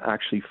 They're going to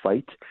actually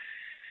fight.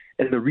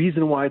 And the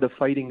reason why the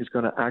fighting is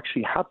going to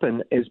actually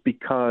happen is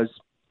because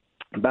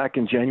back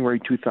in January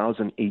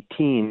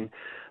 2018,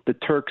 the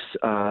Turks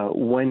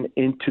went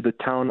into the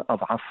town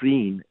of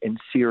Afrin in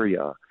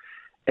Syria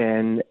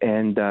and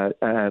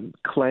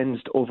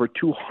cleansed over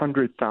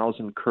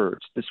 200,000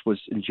 Kurds. This was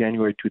in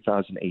January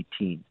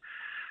 2018.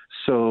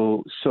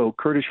 So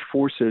Kurdish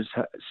forces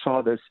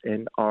saw this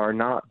and are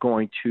not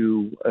going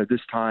to,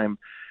 this time,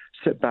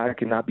 sit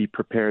back and not be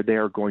prepared. They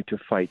are going to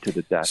fight to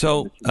the death.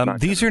 So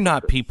these are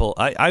not people.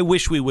 I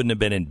wish we wouldn't have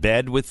been in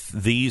bed with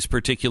these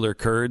particular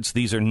Kurds.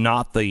 These are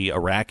not the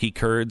Iraqi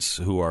Kurds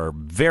who are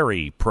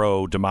very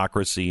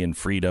pro-democracy and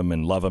freedom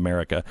and love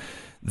America.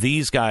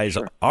 These guys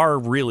are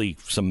really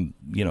some,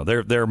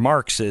 they're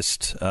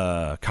Marxist,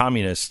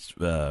 communist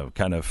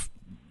kind of,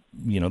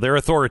 they're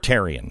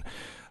authoritarian.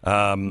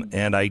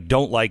 And I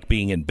don't like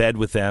being in bed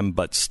with them,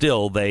 but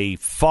still they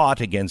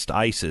fought against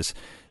ISIS.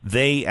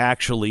 They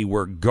actually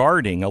were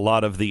guarding a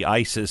lot of the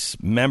ISIS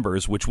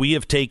members, which we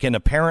have taken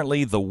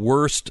apparently the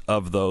worst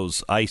of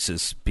those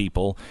ISIS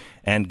people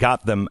and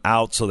got them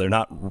out so they're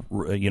not,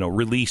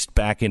 released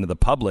back into the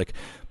public.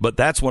 But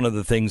that's one of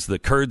the things the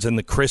Kurds and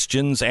the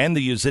Christians and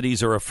the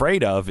Yazidis are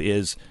afraid of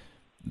is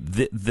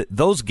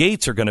those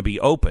gates are going to be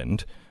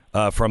opened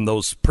from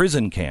those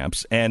prison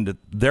camps, and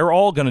they're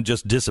all going to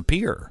just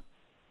disappear.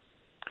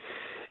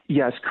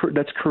 Yes,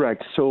 that's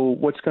correct. So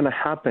what's going to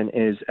happen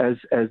is as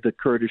the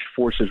Kurdish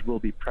forces will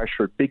be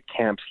pressured, big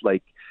camps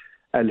like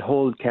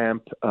Al-Hol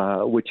camp,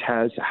 which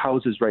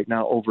houses right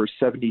now over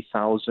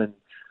 70,000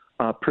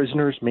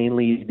 prisoners,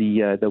 mainly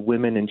the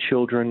women and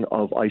children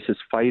of ISIS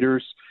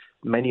fighters,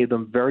 many of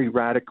them very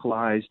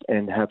radicalized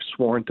and have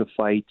sworn to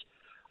fight.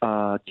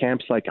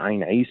 Camps like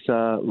Ain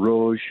Isa,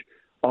 Roj,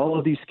 all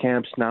of these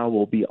camps now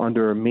will be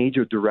under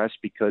major duress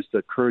because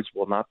the Kurds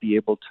will not be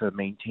able to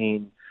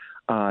maintain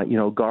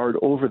guard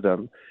over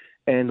them.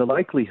 And the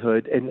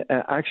likelihood, and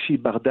actually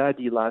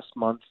Baghdadi last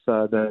month,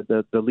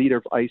 the leader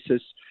of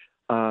ISIS,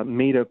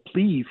 made a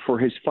plea for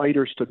his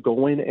fighters to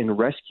go in and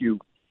rescue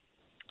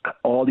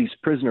all these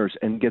prisoners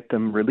and get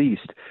them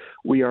released.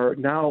 We are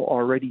now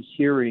already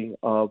hearing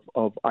of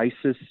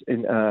ISIS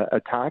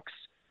attacks,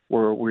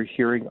 or we're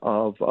hearing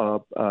of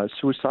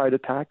suicide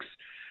attacks.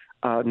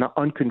 Not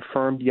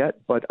unconfirmed yet,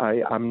 but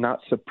I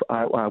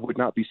would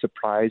not be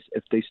surprised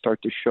if they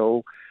start to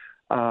show.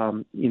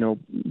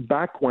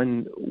 Back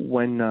when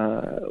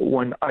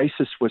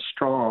ISIS was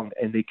strong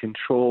and they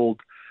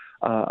controlled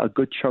a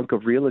good chunk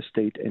of real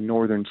estate in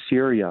northern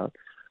Syria,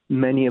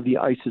 many of the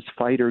ISIS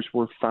fighters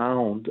were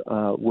found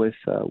with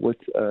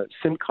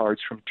SIM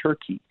cards from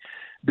Turkey.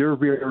 Their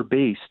rear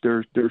base,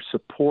 their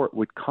support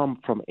would come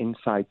from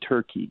inside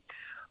Turkey.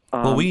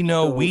 Well, we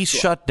know we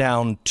shut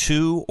down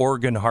 2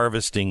 organ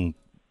harvesting,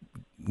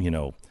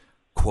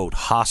 quote,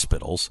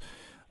 hospitals,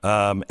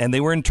 and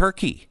they were in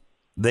Turkey.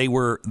 They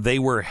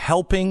were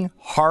helping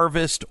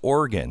harvest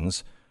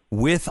organs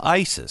with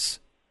ISIS,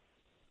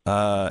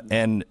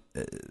 and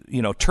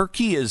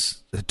Turkey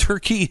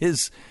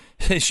is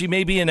she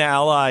may be an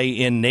ally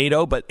in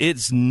NATO, but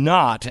it's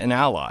not an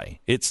ally.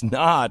 It's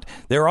not.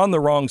 They're on the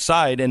wrong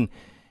side, and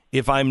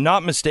if I'm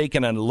not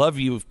mistaken, I'd love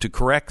you to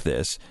correct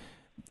this.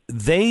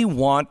 They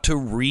want to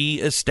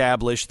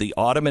reestablish the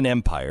Ottoman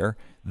Empire.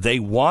 They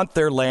want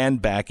their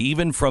land back,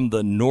 even from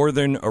the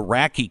northern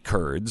Iraqi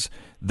Kurds.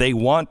 They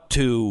want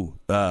to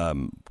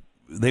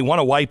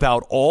wipe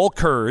out all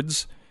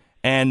Kurds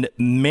and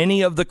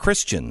many of the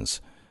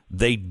Christians.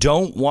 They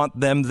don't want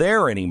them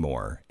there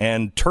anymore.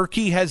 And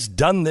Turkey has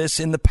done this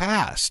in the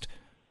past.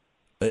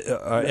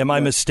 Am I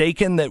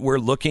mistaken that we're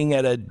looking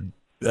at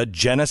a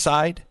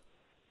genocide?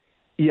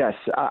 Yes,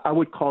 I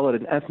would call it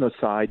an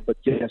ethnocide, but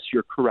yes,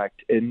 you're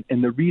correct. And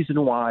the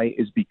reason why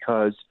is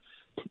because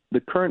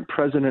the current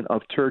president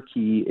of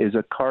Turkey is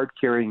a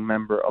card-carrying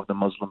member of the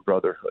Muslim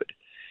Brotherhood.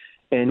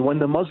 And when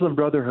the Muslim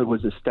Brotherhood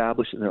was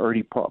established in the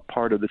early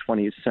part of the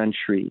 20th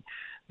century,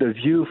 the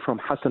view from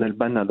Hassan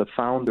al-Banna, the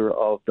founder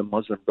of the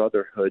Muslim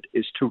Brotherhood,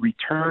 is to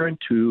return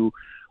to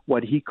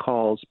what he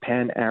calls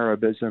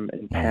pan-Arabism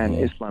and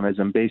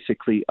pan-Islamism,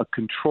 basically a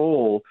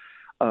control.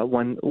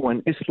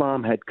 When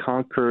Islam had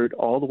conquered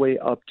all the way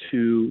up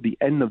to the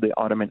end of the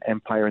Ottoman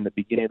Empire in the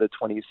beginning of the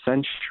 20th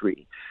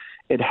century,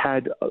 it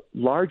had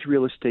large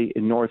real estate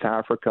in North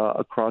Africa,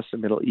 across the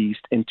Middle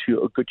East,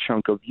 into a good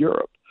chunk of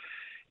Europe.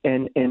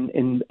 And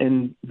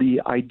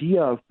the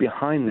idea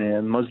behind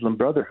the Muslim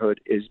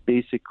Brotherhood is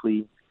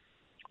basically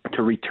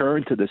to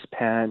return to this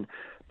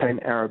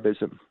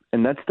pan-Arabism,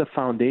 and that's the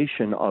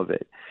foundation of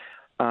it.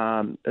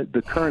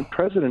 The current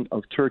president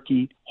of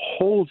Turkey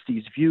holds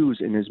these views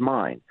in his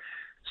mind.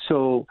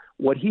 So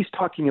what he's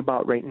talking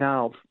about right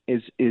now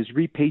is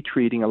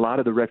repatriating a lot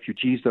of the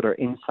refugees that are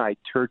inside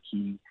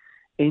Turkey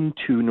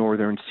into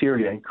northern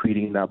Syria and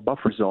creating that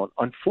buffer zone.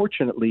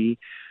 Unfortunately,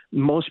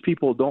 most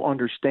people don't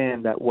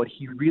understand that what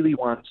he really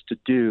wants to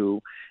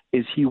do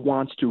is he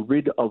wants to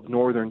rid of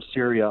northern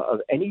Syria of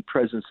any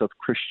presence of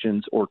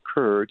Christians or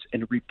Kurds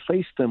and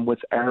replace them with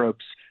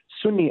Arabs,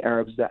 Sunni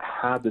Arabs that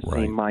have the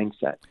same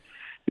mindset.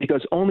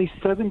 Because only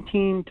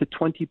 17 to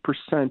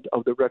 20%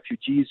 of the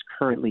refugees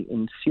currently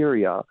in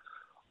Syria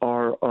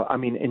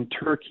in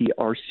Turkey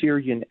are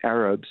Syrian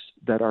Arabs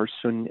that are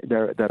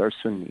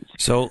Sunnis.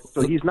 So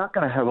he's not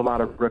going to have a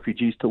lot of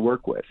refugees to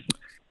work with,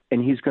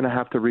 and he's going to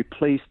have to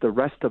replace the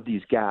rest of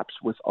these gaps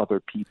with other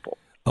people.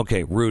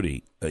 Okay,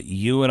 Rudy,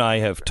 you and I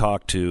have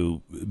talked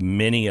to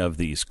many of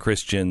these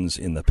Christians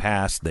in the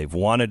past. They've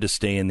wanted to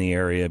stay in the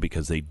area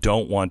because they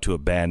don't want to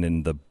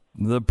abandon the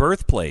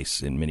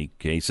birthplace, in many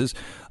cases,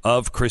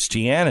 of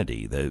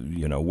Christianity,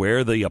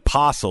 where the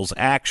apostles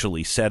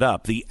actually set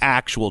up the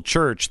actual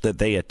church that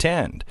they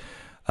attend,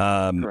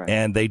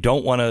 and they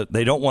don't want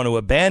to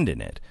abandon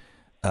it.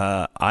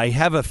 I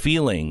have a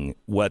feeling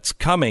what's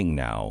coming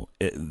now,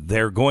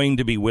 they're going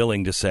to be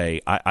willing to say,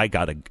 I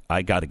gotta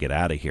get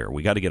out of here.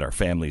 We got to get our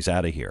families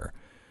out of here.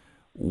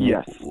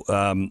 Yes.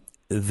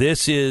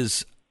 This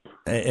is.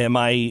 Am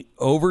I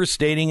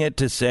overstating it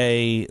to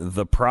say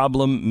the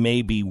problem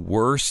may be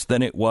worse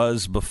than it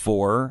was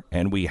before,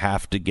 and we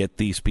have to get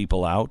these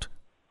people out?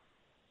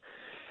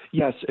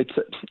 Yes,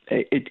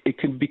 it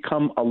can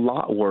become a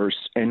lot worse,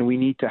 and we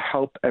need to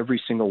help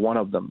every single one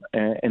of them.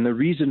 And the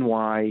reason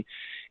why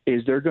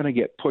is they're going to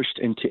get pushed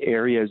into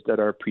areas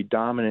that are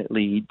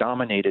predominantly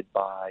dominated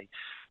by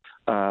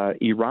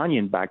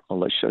Iranian-backed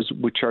militias,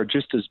 which are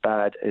just as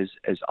bad as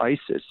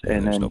ISIS. Yeah,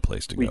 and there's no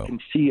place to we go. can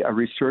see a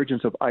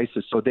resurgence of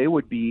ISIS. So they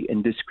would be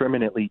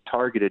indiscriminately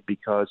targeted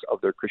because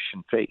of their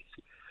Christian faith.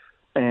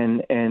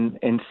 And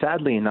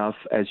sadly enough,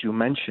 as you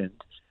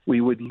mentioned, we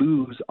would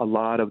lose a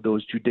lot of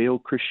those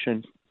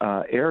Judeo-Christian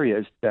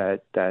areas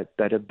that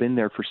have been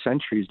there for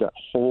centuries, that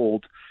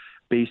hold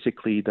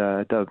basically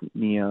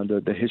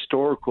the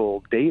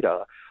historical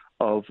data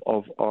of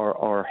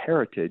our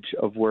heritage,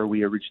 of where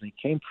we originally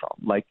came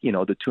from, like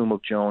the tomb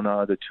of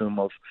Jonah, the tomb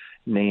of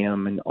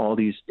Nahum, and all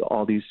these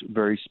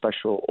very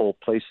special old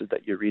places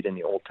that you read in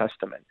the Old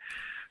Testament.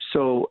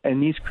 So,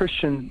 and these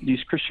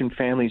Christian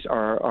families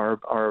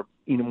are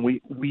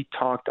we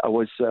talked. I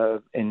was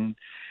in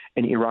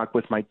Iraq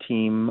with my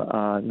team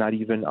not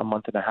even a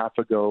month and a half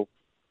ago,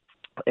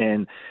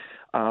 and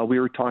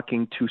we were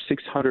talking to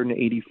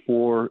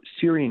 684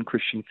 Syrian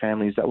Christian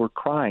families that were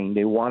crying.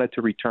 They wanted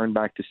to return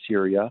back to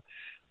Syria,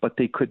 but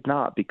they could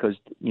not because,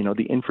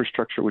 the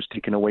infrastructure was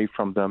taken away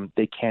from them.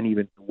 They can't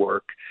even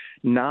work.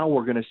 Now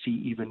we're going to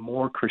see even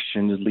more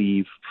Christians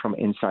leave from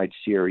inside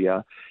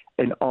Syria,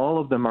 and all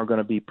of them are going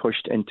to be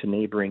pushed into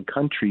neighboring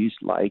countries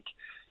like,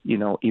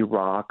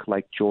 Iraq,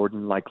 like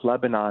Jordan, like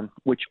Lebanon,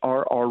 which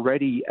are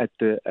already at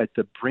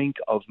the brink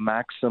of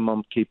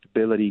maximum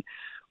capability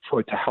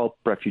to help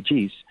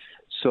refugees.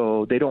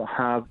 So they don't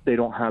have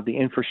the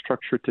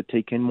infrastructure to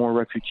take in more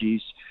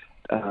refugees.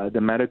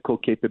 The medical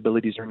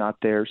capabilities are not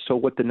there. So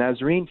what the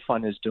Nazarene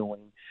Fund is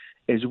doing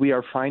is we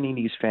are finding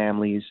these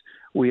families.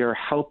 We are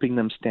helping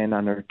them stand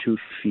on their 2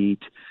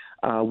 feet.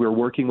 We're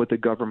working with the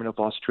government of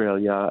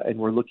Australia, and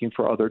we're looking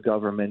for other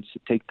governments to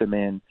take them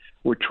in.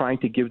 We're trying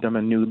to give them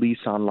a new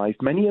lease on life.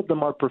 Many of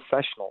them are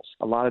professionals.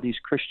 A lot of these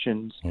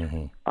Christians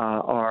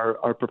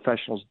are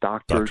professionals,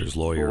 doctors,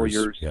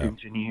 lawyers,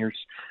 engineers.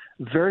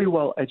 Very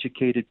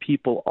well-educated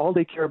people. All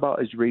they care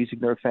about is raising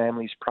their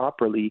families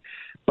properly,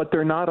 but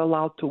they're not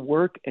allowed to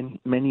work in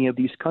many of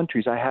these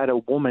countries. I had a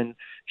woman,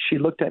 she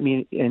looked at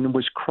me and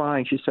was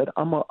crying. She said,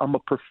 I'm a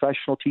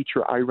professional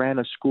teacher. I ran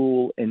a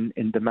school in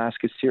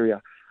Damascus,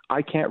 Syria.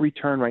 I can't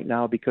return right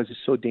now because it's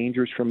so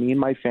dangerous for me and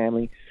my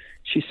family.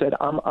 She said,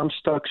 I'm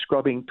stuck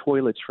scrubbing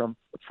toilets from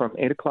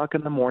 8 o'clock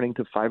in the morning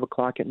to 5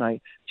 o'clock at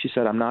night. She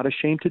said, I'm not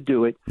ashamed to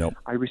do it. Nope.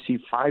 I receive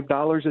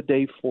 $5 a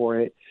day for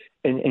it.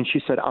 And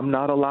she said, I'm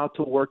not allowed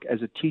to work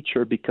as a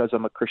teacher because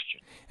I'm a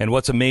Christian. And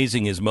what's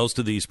amazing is most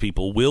of these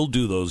people will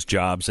do those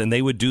jobs, and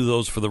they would do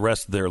those for the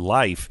rest of their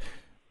life.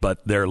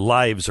 but their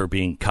lives are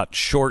being cut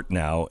short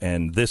now,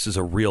 and this is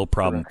a real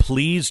problem. Correct.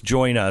 Please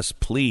join us,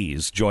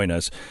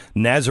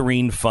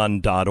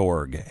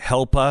 NazareneFund.org.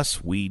 Help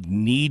us. We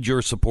need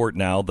your support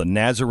now, the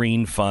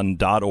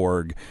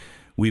NazareneFund.org.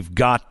 We've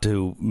got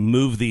to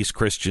move these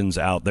Christians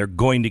out. They're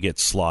going to get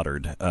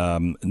slaughtered.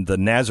 The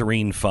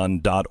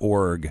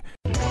NazareneFund.org.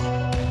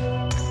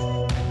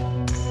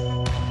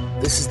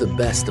 This is the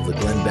best of the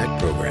Glenn Beck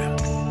program.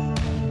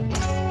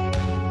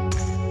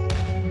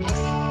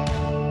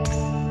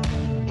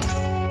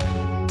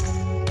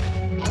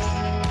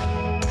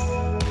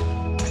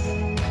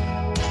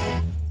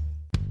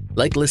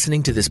 Like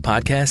listening to this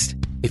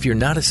podcast? If you're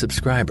not a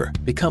subscriber,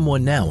 become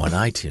one now on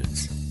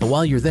iTunes. And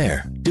while you're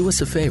there, do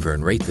us a favor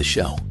and rate the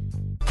show.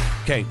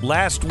 Okay,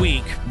 last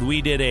week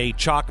we did a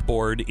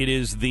chalkboard. It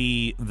is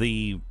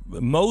the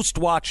most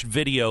watched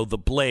video The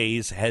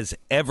Blaze has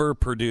ever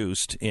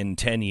produced in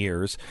 10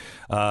 years.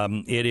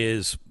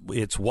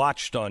 It's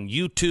watched on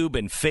YouTube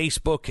and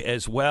Facebook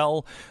as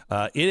well.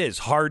 It is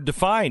hard to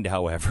find,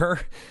 however.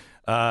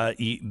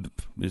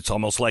 It's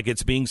almost like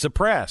it's being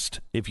suppressed.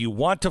 If you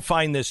want to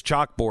find this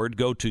chalkboard,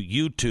 go to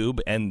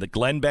YouTube and the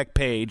Glenn Beck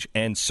page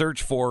and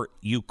search for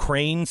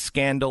Ukraine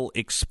Scandal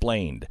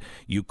Explained.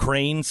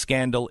 Ukraine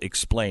Scandal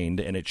Explained,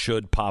 and it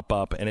should pop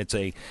up. And it's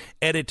a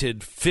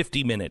edited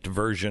 50-minute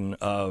version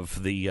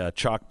of the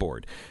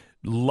chalkboard.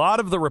 A lot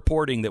of the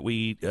reporting that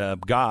we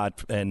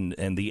got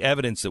and the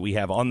evidence that we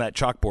have on that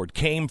chalkboard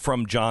came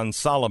from John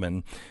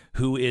Solomon,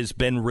 who has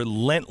been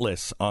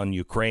relentless on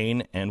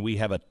Ukraine, and we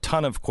have a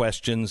ton of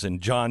questions. And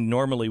John,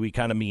 normally we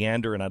kind of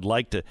meander, and I'd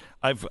like to.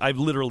 I've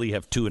literally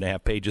have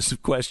 2.5 pages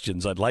of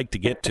questions I'd like to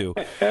get to,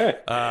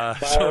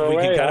 so we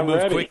can kind of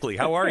move quickly.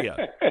 How are you?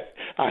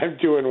 I'm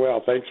doing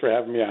well. Thanks for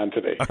having me on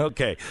today.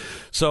 Okay.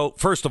 So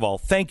first of all,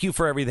 thank you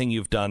for everything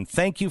you've done.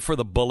 Thank you for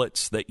the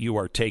bullets that you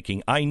are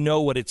taking. I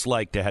know what it's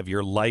like to have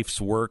your life's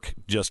work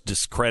just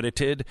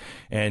discredited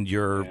and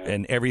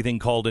and everything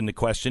called into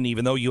question,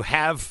 even though you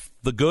have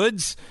the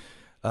goods,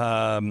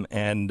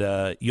 and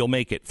you'll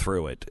make it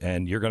through it.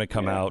 And you're going to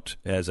come out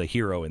as a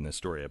hero in this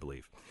story, I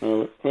believe.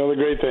 Well, the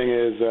great thing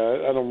is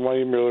I don't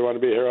even really want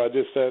to be a hero.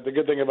 The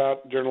good thing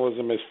about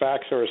journalism is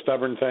facts are a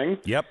stubborn thing.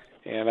 Yep.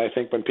 And I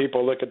think when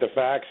people look at the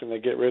facts and they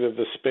get rid of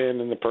the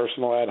spin and the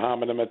personal ad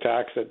hominem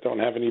attacks that don't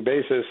have any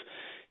basis,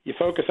 you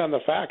focus on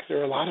the facts.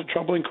 There are a lot of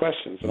troubling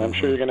questions, and I'm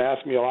sure you're going to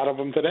ask me a lot of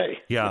them today.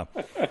 Yeah.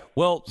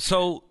 Well,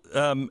 so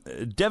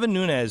Devin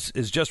Nunes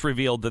has just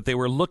revealed that they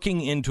were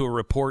looking into a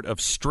report of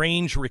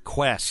strange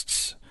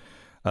requests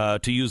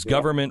to use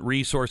government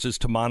resources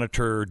to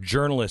monitor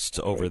journalists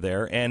over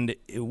there. And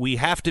we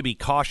have to be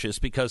cautious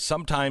because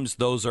sometimes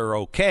those are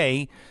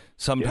okay,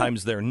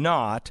 sometimes they're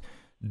not.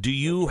 Do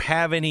you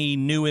have any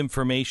new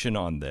information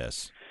on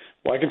this?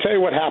 Well, I can tell you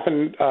what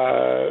happened.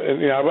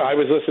 I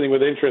was listening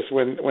with interest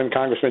when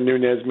Congressman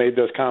Nunes made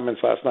those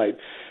comments last night.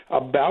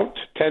 About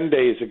 10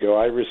 days ago,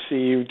 I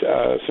received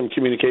some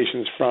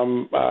communications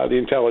from the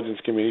intelligence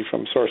community,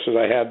 from sources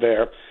I had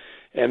there,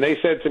 and they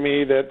said to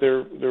me that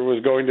there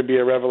was going to be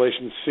a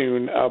revelation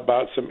soon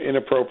about some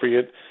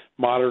inappropriate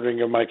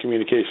monitoring of my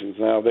communications.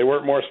 Now, they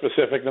weren't more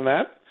specific than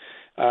that.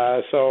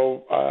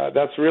 So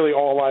that's really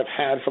all I've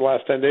had for the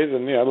last 10 days.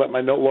 And, I let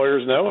my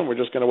lawyers know, and we're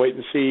just going to wait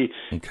and see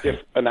if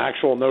an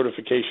actual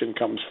notification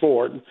comes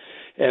forward.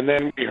 And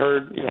then we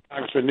heard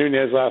Congressman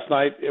Nunes last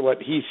night.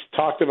 What he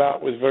talked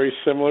about was very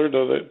similar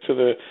to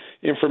the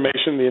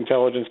information the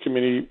intelligence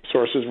community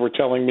sources were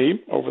telling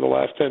me over the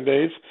last 10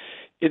 days.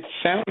 It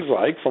sounds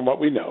like, from what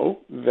we know,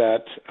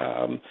 that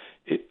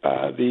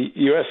the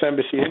U.S.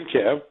 Embassy in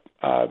Kiev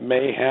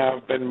may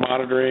have been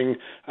monitoring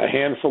a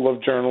handful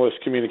of journalist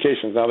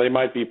communications. Now, they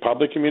might be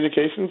public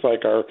communications,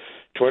 like our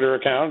Twitter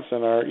accounts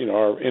and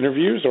our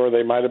interviews, or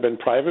they might have been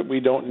private. We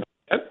don't know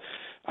yet.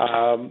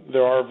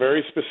 There are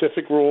very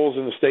specific rules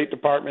in the State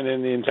Department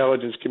and the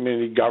intelligence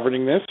community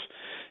governing this,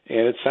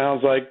 and it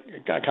sounds like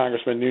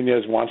Congressman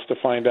Nunes wants to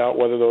find out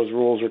whether those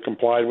rules are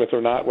complied with or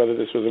not, whether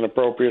this was an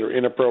appropriate or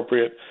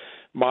inappropriate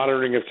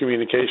monitoring of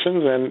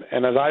communications.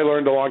 And as I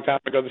learned a long time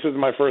ago, this isn't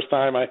my first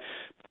time.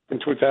 In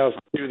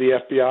 2002,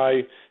 the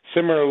FBI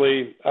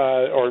similarly,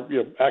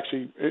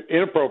 actually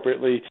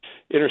inappropriately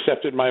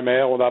intercepted my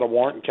mail without a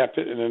warrant and kept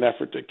it in an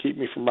effort to keep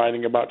me from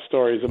writing about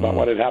stories about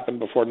what had happened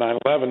before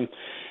 9/11.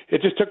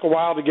 It just took a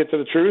while to get to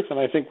the truth, and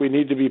I think we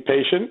need to be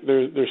patient.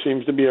 There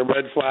seems to be a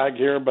red flag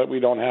here, but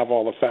we don't have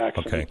all the facts.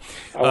 Okay.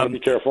 I want to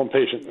be careful and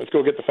patient. Let's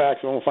go get the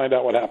facts, and we'll find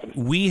out what happened.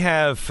 We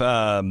have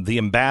the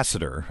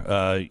ambassador,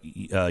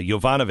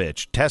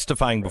 Jovanovic,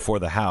 testifying before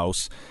the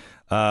House.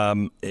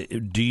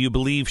 Do you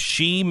believe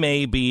she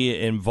may be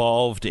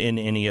involved in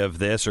any of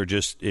this, or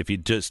just if you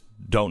just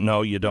don't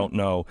know, you don't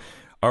know?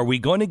 Are we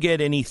going to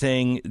get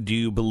anything, do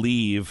you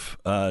believe,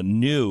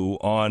 new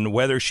on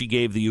whether she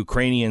gave the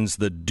Ukrainians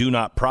the do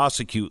not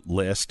prosecute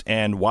list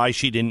and why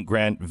she didn't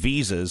grant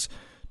visas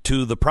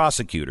to the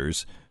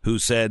prosecutors who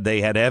said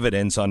they had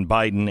evidence on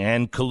Biden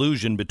and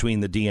collusion between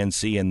the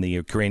DNC and the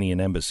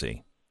Ukrainian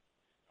embassy?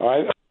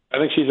 I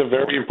think she's a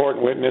very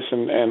important witness,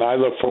 and I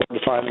look forward to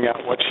finding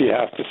out what she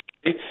has to say.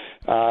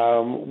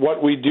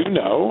 What we do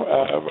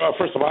know,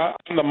 first of all,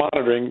 on the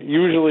monitoring,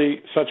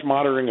 usually such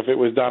monitoring, if it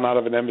was done out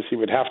of an embassy,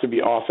 would have to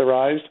be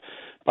authorized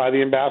by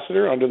the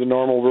ambassador under the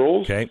normal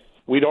rules. Okay.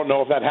 We don't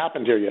know if that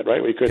happened here yet,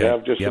 right? We could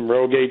have just some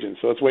rogue agents.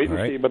 So let's wait and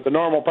see. But the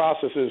normal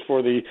process is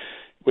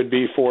would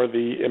be for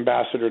the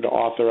ambassador to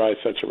authorize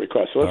such a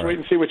request. So let's wait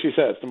and see what she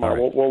says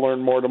tomorrow. Right. We'll learn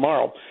more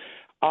tomorrow.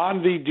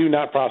 On the do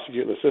not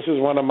prosecute list, this is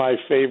one of my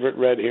favorite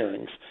red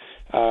herrings.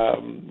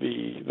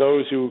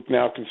 Those who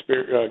now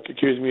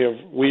accuse me of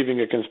weaving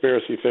a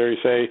conspiracy theory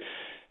say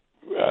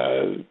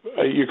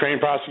Ukraine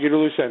prosecutor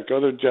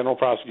Lysenko, the general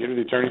prosecutor,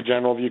 the attorney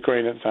general of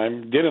Ukraine at the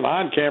time, did an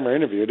on-camera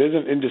interview. It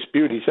isn't in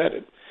dispute. He said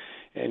it.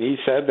 And he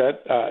said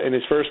that in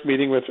his first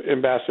meeting with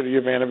Ambassador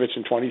Yovanovitch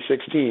in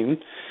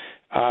 2016,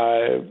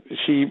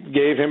 she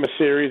gave him a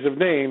series of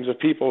names of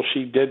people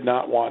she did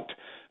not want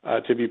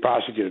to be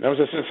prosecuted. That was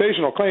a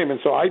sensational claim.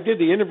 And so I did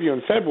the interview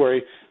in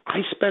February.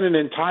 I spent an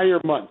entire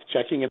month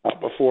checking it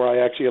out before I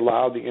actually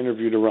allowed the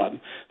interview to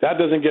run. That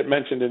doesn't get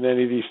mentioned in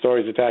any of these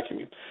stories attacking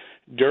me.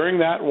 During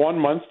that 1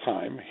 month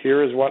time,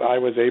 here is what I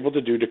was able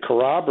to do to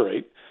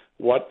corroborate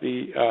what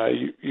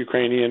the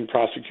Ukrainian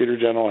prosecutor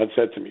general had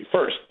said to me.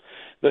 First,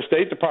 the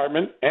State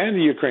Department and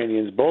the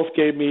Ukrainians both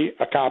gave me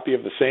a copy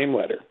of the same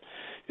letter.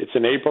 It's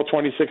an April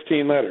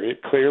 2016 letter.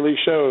 It clearly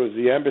shows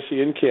the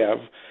embassy in Kiev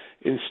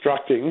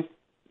instructing,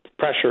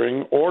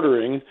 pressuring,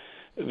 ordering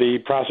the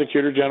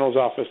Prosecutor General's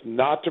office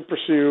not to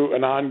pursue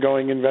an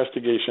ongoing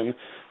investigation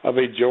of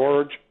a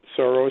George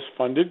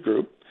Soros-funded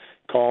group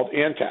called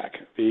ANTAC.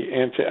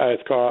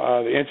 It's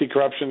called the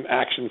Anti-Corruption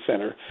Action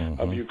Center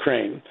of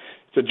Ukraine.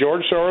 It's a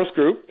George Soros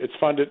group. It's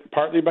funded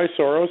partly by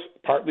Soros,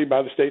 partly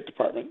by the State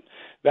Department.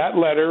 That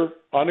letter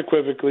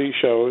unequivocally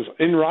shows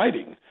in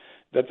writing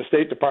that the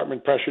State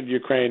Department pressured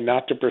Ukraine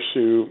not to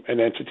pursue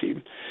an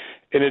entity.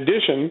 In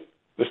addition,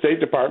 the State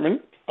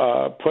Department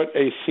put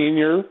a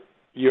senior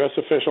U.S.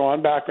 official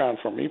on background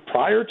for me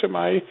prior to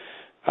my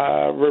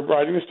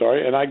writing the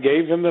story, and I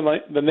gave him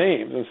the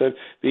names and said,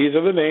 these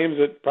are the names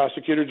that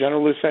Prosecutor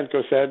General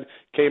Lysenko said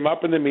came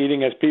up in the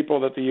meeting as people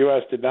that the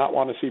U.S. did not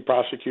want to see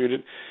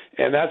prosecuted.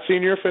 And that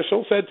senior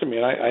official said to me,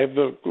 and I have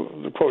the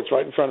quotes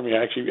right in front of me.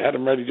 I actually had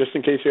them ready just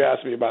in case you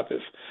asked me about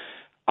this.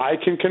 I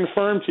can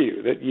confirm to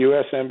you that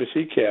U.S.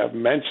 Embassy Kiev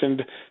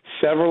mentioned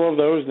several of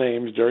those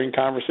names during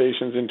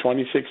conversations in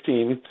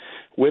 2016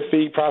 with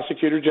the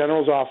Prosecutor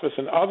General's office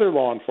and other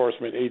law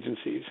enforcement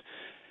agencies,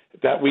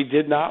 that we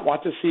did not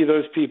want to see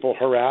those people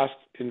harassed,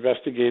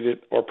 investigated,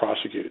 or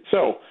prosecuted.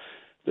 So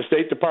the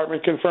State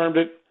Department confirmed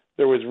it.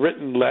 There was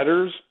written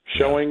letters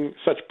showing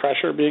such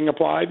pressure being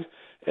applied,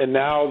 and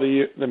now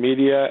the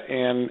media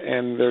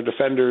and their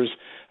defenders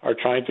are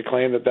trying to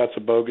claim that that's a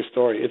bogus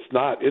story. It's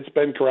not. It's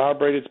been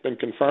corroborated. It's been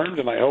confirmed,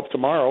 and I hope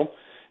tomorrow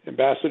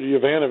Ambassador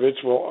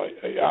Yovanovitch will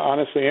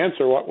honestly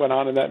answer what went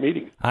on in that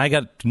meeting. I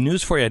got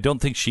news for you. I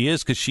don't think she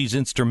is, because she's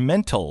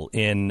instrumental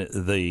in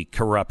the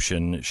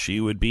corruption.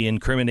 She would be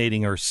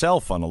incriminating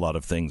herself on a lot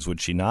of things,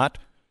 would she not?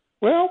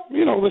 Well,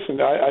 listen,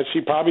 she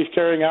probably is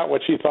carrying out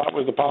what she thought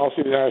was the policy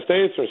of the United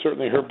States, or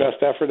certainly her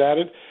best effort at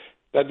it.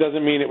 That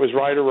doesn't mean it was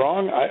right or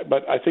wrong,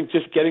 but I think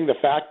just getting the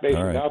fact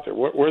basis out there.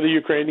 Were the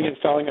Ukrainians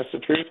telling us the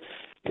truth?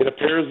 It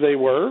appears they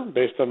were,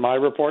 based on my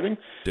reporting.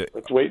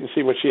 Let's wait and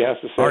see what she has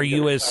to say.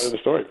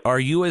 Are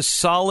you as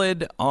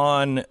solid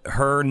on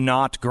her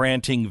not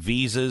granting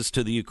visas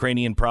to the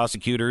Ukrainian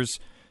prosecutors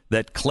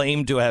that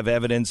claim to have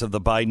evidence of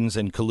the Bidens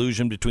and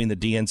collusion between the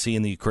DNC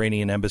and the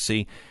Ukrainian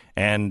embassy,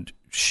 and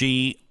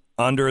she,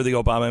 under the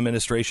Obama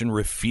administration,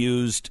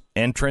 refused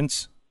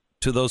entrance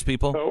to those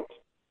people? So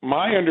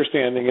my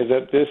understanding is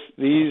that these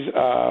visa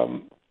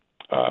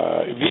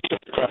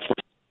requests were...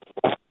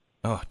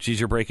 Oh, geez,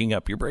 you're breaking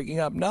up. You're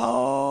breaking up.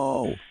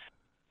 No.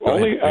 So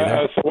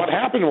what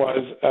happened was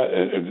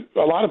a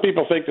lot of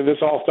people think that this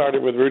all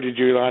started with Rudy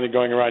Giuliani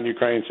going around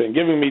Ukraine saying,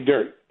 giving me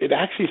dirt. It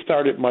actually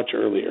started much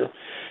earlier.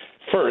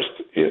 First,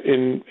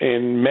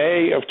 in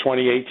May of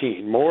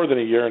 2018, more than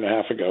a year and a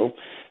half ago,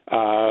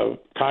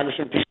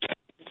 Congressman Peter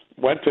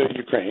went to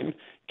Ukraine,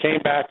 came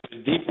back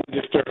deeply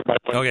disturbed by...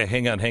 Okay,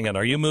 hang on.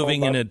 Are you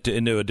moving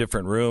into a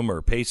different room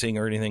or pacing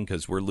or anything?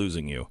 Because we're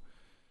losing you.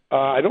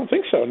 I don't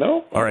think so,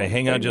 no. All right,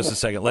 hang on just a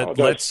second.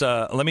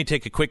 Let me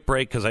take a quick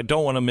break, because I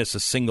don't want to miss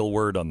a single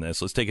word on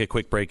this. Let's take a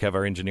quick break, have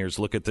our engineers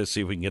look at this, see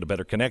if we can get a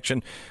better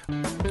connection.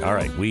 All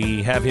right,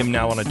 we have him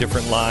now on a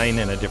different line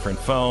and a different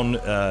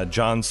phone,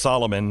 John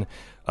Solomon.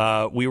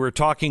 We were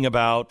talking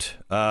about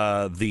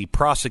the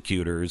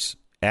prosecutors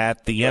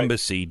at the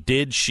embassy.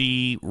 Did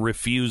she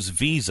refuse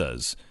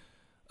visas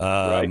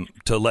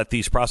to let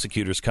these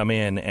prosecutors come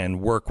in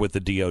and work with the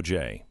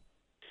DOJ?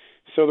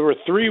 So there were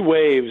three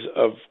waves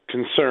of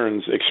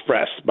concerns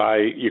expressed by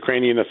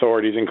Ukrainian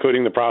authorities,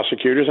 including the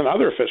prosecutors and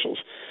other officials.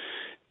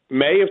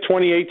 May of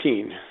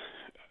 2018,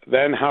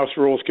 then House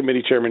Rules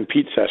Committee Chairman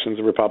Pete Sessions,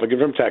 a Republican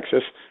from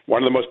Texas,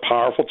 one of the most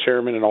powerful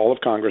chairmen in all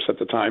of Congress at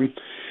the time,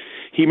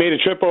 he made a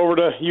trip over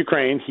to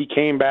Ukraine. He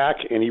came back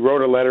and he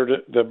wrote a letter to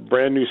the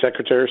brand new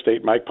Secretary of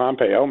State, Mike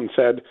Pompeo, and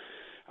said,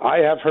 I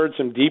have heard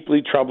some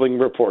deeply troubling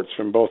reports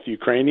from both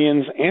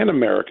Ukrainians and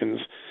Americans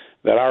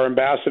that our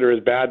ambassador is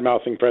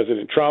bad-mouthing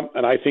President Trump,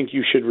 and I think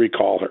you should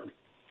recall her.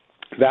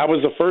 That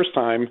was the first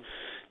time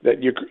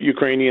that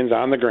Ukrainians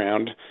on the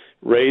ground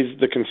raised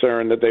the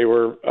concern that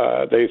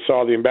they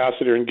saw the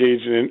ambassador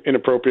engaged in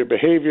inappropriate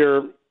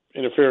behavior,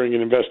 interfering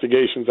in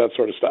investigations, that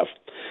sort of stuff.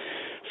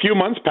 A few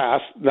months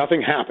passed,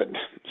 nothing happened.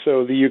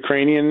 So the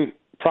Ukrainian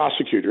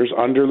prosecutors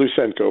under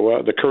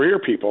Lysenko, the career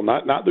people,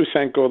 not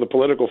Lysenko, the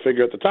political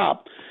figure at the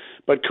top,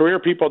 but career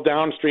people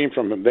downstream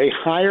from him, they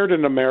hired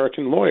an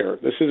American lawyer.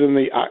 This is in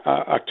the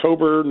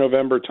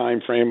October-November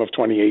timeframe of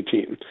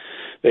 2018.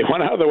 They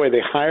went out of the way.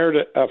 They hired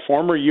a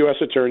former U.S.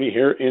 attorney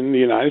here in the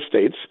United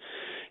States,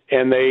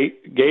 and they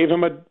gave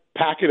him a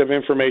packet of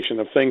information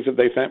of things that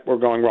they thought were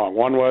going wrong.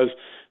 One was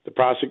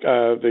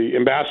the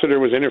ambassador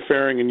was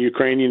interfering in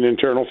Ukrainian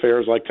internal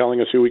affairs, like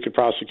telling us who we could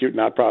prosecute,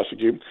 not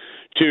prosecute.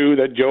 Two,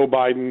 that Joe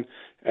Biden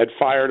had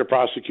fired a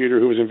prosecutor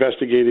who was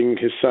investigating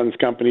his son's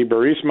company,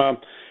 Burisma.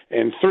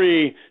 And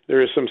three,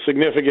 there is some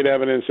significant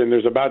evidence, and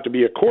there's about to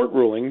be a court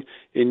ruling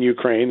in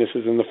Ukraine. This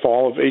is in the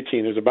fall of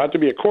 18. There's about to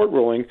be a court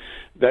ruling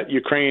that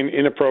Ukraine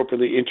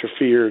inappropriately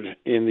interfered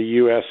in the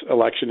U.S.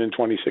 election in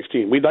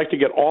 2016. We'd like to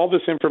get all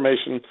this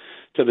information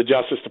to the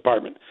Justice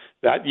Department.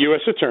 That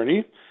U.S.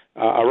 attorney,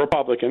 a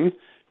Republican,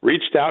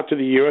 reached out to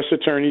the U.S.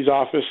 Attorney's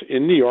Office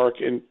in New York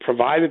and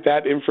provided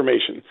that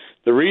information.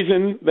 The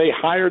reason they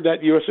hired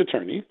that U.S.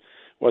 attorney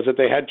was that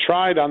they had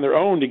tried on their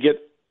own to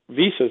get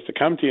visas to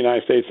come to the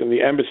United States, and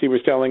the embassy was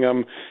telling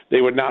them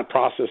they would not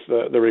process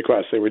the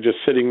request. They were just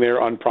sitting there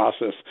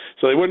unprocessed.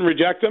 So they wouldn't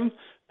reject them,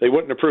 they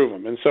wouldn't approve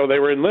them. And so they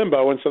were in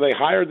limbo, and so they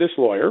hired this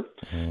lawyer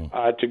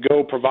to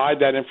go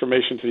provide that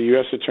information to the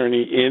U.S.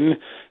 attorney in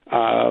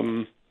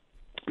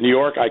New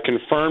York. I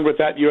confirmed with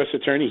that U.S.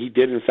 attorney. He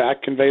did, in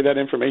fact, convey that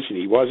information.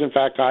 He was, in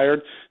fact,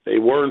 hired. They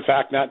were, in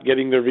fact, not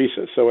getting their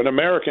visas. So an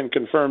American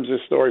confirms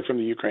this story from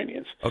the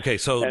Ukrainians. Okay,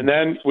 so and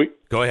then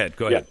Go ahead.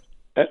 Yeah.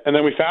 And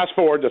then we fast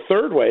forward. The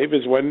third wave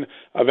is when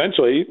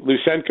eventually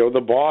Lysenko,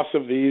 the boss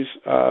of these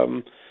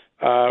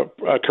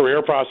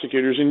career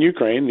prosecutors in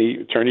Ukraine,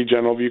 the Attorney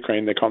General of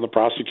Ukraine, they call him the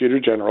Prosecutor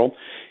General,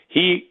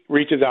 he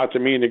reaches out to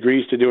me and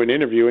agrees to do an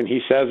interview, and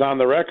he says on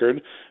the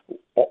record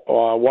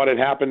what had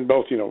happened,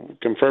 both,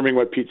 confirming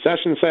what Pete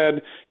Sessions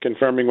said,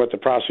 confirming what the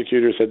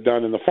prosecutors had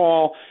done in the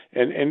fall,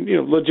 and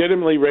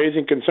legitimately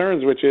raising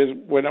concerns, which is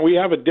when we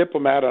have a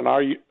diplomat on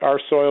our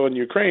soil in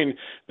Ukraine,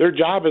 their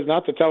job is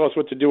not to tell us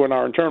what to do in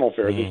our internal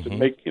affairs, it's to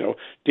make,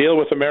 deal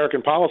with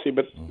American policy,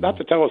 but not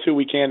to tell us who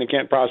we can and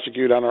can't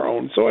prosecute on our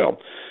own soil.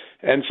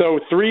 And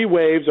so 3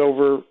 waves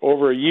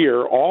over a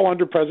year, all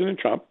under President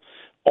Trump,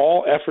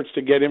 all efforts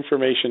to get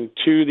information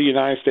to the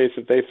United States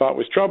that they thought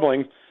was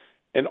troubling,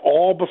 and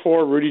all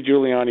before Rudy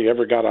Giuliani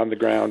ever got on the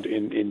ground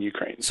in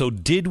Ukraine. So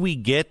did we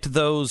get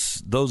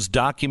those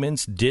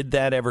documents? Did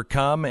that ever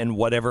come, and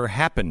whatever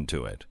happened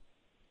to it?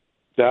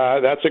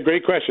 That's a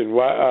great question.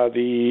 I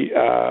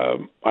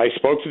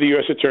spoke to the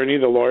U.S. attorney,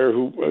 the lawyer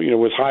who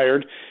was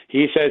hired.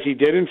 He says he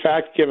did, in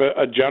fact, give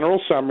a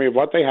general summary of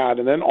what they had,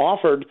 and then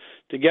offered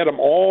to get them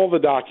all the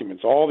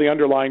documents, all the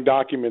underlying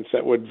documents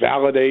that would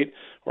validate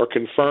or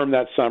confirm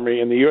that summary.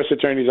 And the U.S.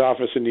 Attorney's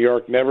Office in New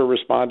York never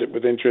responded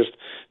with interest,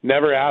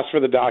 never asked for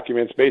the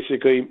documents.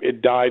 Basically,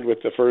 it died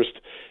with the first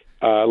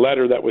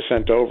letter that was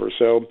sent over.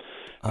 So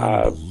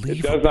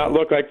it does not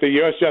look like the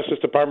U.S. Justice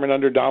Department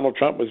under Donald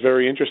Trump was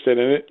very interested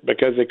in it,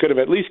 because they could have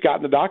at least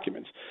gotten the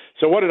documents.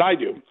 So what did I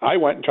do? I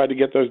went and tried to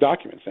get those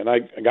documents, and I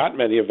got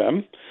many of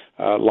them,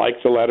 like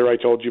the letter I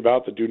told you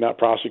about, the do not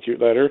prosecute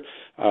letter,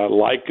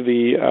 like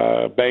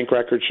the bank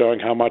record showing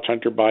how much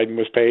Hunter Biden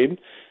was paid.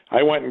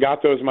 I went and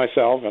got those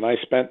myself, and I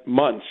spent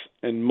months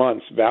and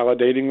months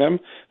validating them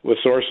with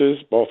sources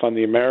both on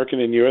the American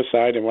and U.S.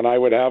 side. And when I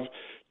would have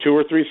 2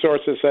 or 3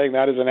 sources saying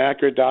that is an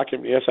accurate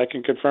document, yes, I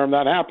can confirm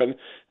that happened,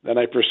 then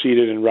I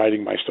proceeded in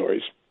writing my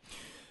stories.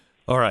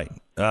 All right.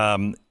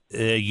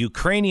 A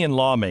Ukrainian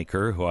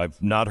lawmaker, who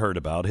I've not heard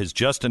about, has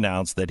just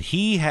announced that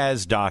he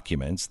has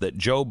documents that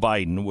Joe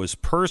Biden was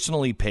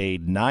personally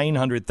paid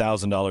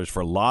 $900,000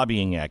 for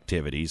lobbying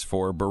activities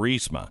for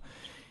Burisma.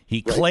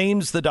 He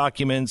claims the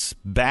documents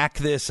back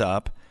this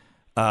up.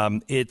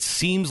 It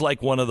seems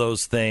like one of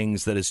those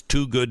things that is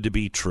too good to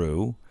be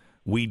true.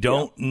 We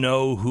don't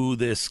know who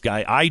this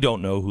guy, I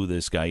don't know who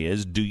this guy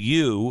is. Do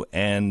you?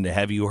 And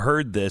have you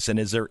heard this? And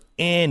is there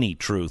any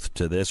truth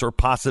to this or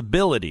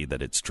possibility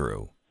that it's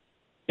true?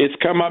 It's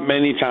come up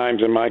many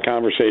times in my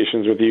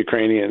conversations with the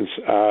Ukrainians.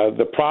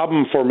 The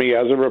problem for me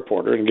as a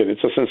reporter, and again,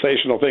 it's a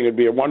sensational thing. It'd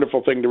be a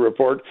wonderful thing to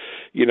report,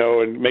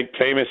 and make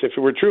famous if it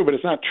were true, but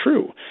it's not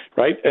true,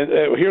 right? And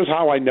here's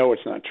how I know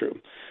it's not true.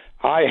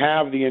 I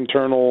have the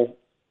internal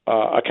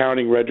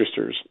accounting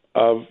registers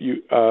of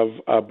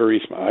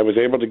Burisma. I was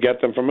able to get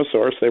them from a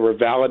source. They were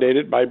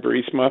validated by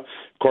Burisma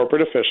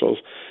corporate officials.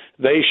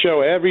 They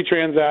show every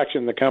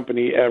transaction the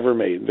company ever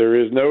made. There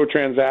is no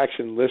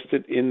transaction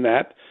listed in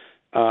that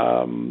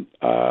accounting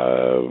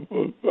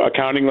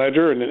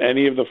ledger and in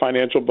any of the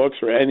financial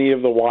books or any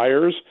of the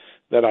wires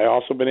that I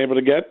also been able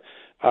to get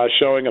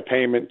showing a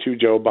payment to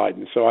Joe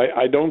Biden. So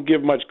I don't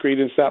give much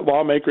credence. That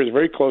lawmaker is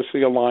very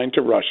closely aligned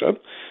to Russia.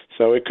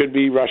 So it could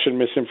be Russian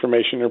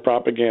misinformation or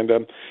propaganda.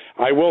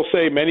 I will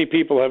say many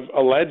people have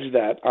alleged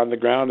that on the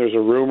ground. There's a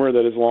rumor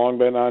that has long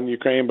been on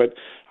Ukraine, but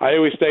I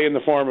always stay in the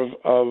form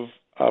of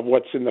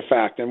what's in the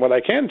fact. And what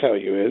I can tell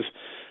you is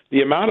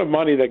the amount of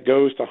money that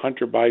goes to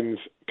Hunter Biden's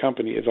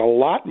company is a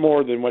lot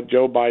more than what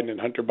Joe Biden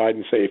and Hunter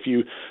Biden say. If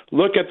you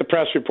look at the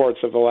press reports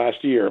of the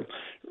last year,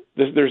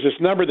 there's this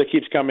number that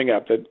keeps coming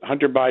up that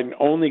Hunter Biden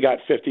only got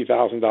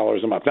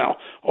 $50,000 a month. Now,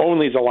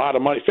 only is a lot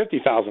of money.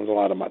 $50,000 is a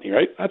lot of money,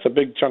 right? That's a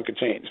big chunk of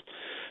change.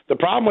 The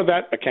problem with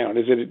that account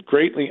is that it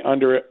greatly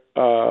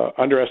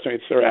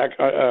underestimates or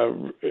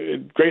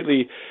it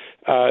greatly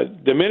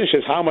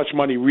diminishes how much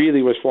money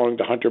really was flowing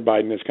to Hunter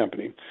Biden and his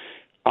company.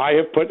 I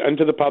have put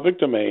into the public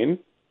domain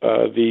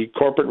the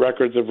corporate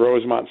records of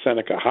Rosemont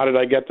Seneca. How did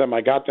I get them?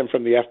 I got them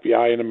from the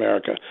FBI in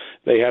America.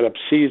 They had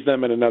seized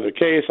them in another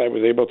case. I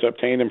was able to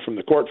obtain them from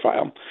the court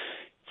file.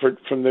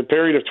 From the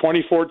period of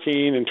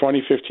 2014 and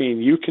 2015,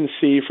 you can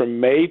see from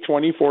May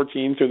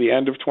 2014 through the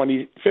end of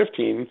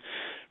 2015,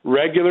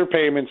 regular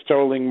payments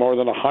totaling more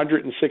than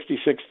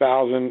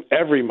 $166,000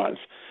 every month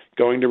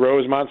going to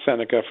Rosemont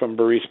Seneca from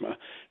Burisma,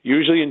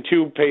 usually in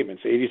two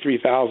payments,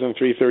 $83,000,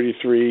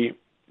 $333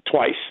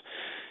 twice.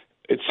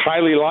 It's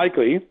highly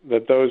likely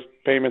that those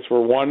payments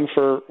were one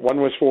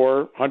was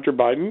for Hunter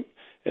Biden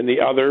and the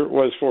other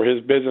was for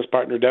his business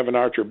partner, Devin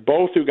Archer,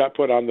 both who got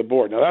put on the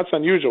board. Now, that's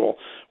unusual.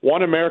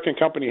 One American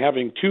company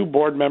having two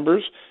board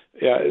members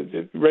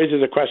it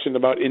raises a question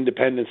about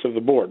independence of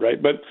the board,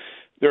 right? But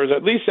there's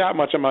at least that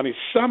much of money.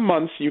 Some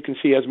months you can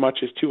see as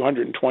much as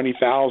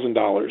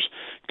 $220,000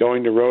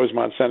 going to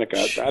Rosemont Seneca.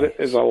 That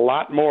is a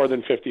lot more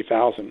than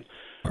 $50,000.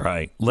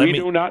 Right. We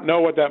do not know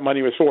what that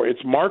money was for.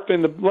 It's marked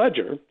in the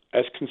ledger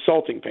as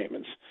consulting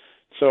payments.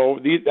 So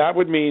that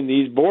would mean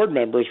these board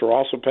members were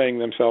also paying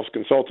themselves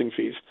consulting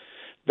fees.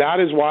 That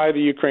is why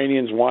the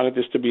Ukrainians wanted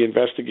this to be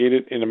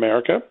investigated in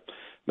America.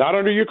 Not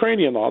under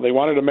Ukrainian law. They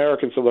wanted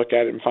Americans to look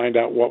at it and find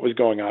out what was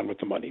going on with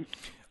the money.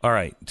 All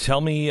right.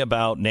 Tell me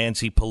about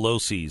Nancy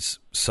Pelosi's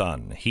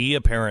son. He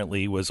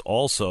apparently was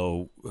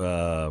also,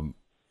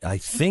 I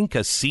think,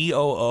 a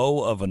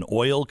COO of an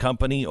oil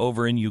company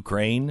over in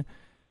Ukraine.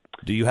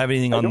 Do you have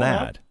anything on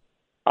that?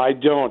 I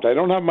don't. I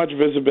don't have much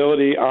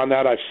visibility on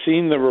that. I've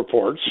seen the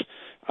reports.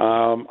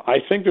 I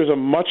think there's a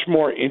much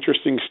more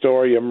interesting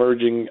story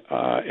emerging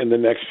in the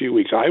next few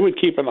weeks. I would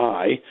keep an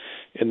eye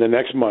in the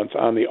next month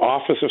on the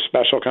Office of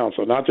Special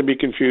Counsel, not to be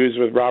confused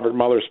with Robert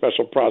Mueller's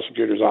Special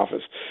Prosecutor's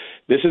Office.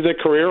 This is a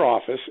career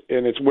office,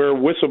 and it's where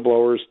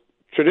whistleblowers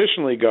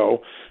traditionally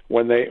go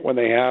when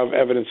they have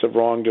evidence of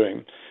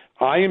wrongdoing.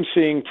 I am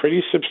seeing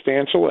pretty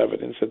substantial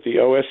evidence that the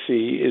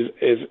OSC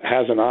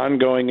has an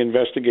ongoing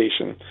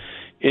investigation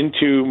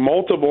into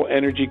multiple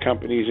energy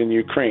companies in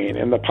Ukraine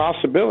and the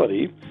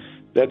possibility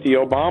that the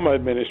Obama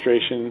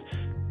administration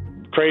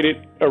created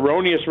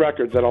erroneous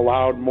records that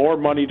allowed more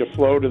money to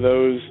flow to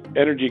those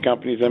energy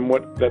companies than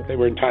that they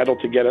were entitled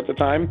to get at the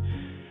time.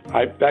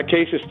 That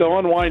case is still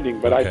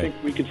unwinding, but I think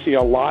we could see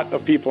a lot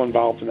of people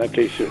involved in that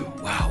case soon.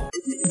 Wow.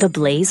 The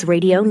Blaze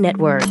Radio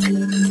Network.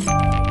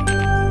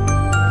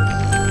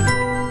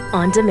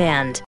 On demand.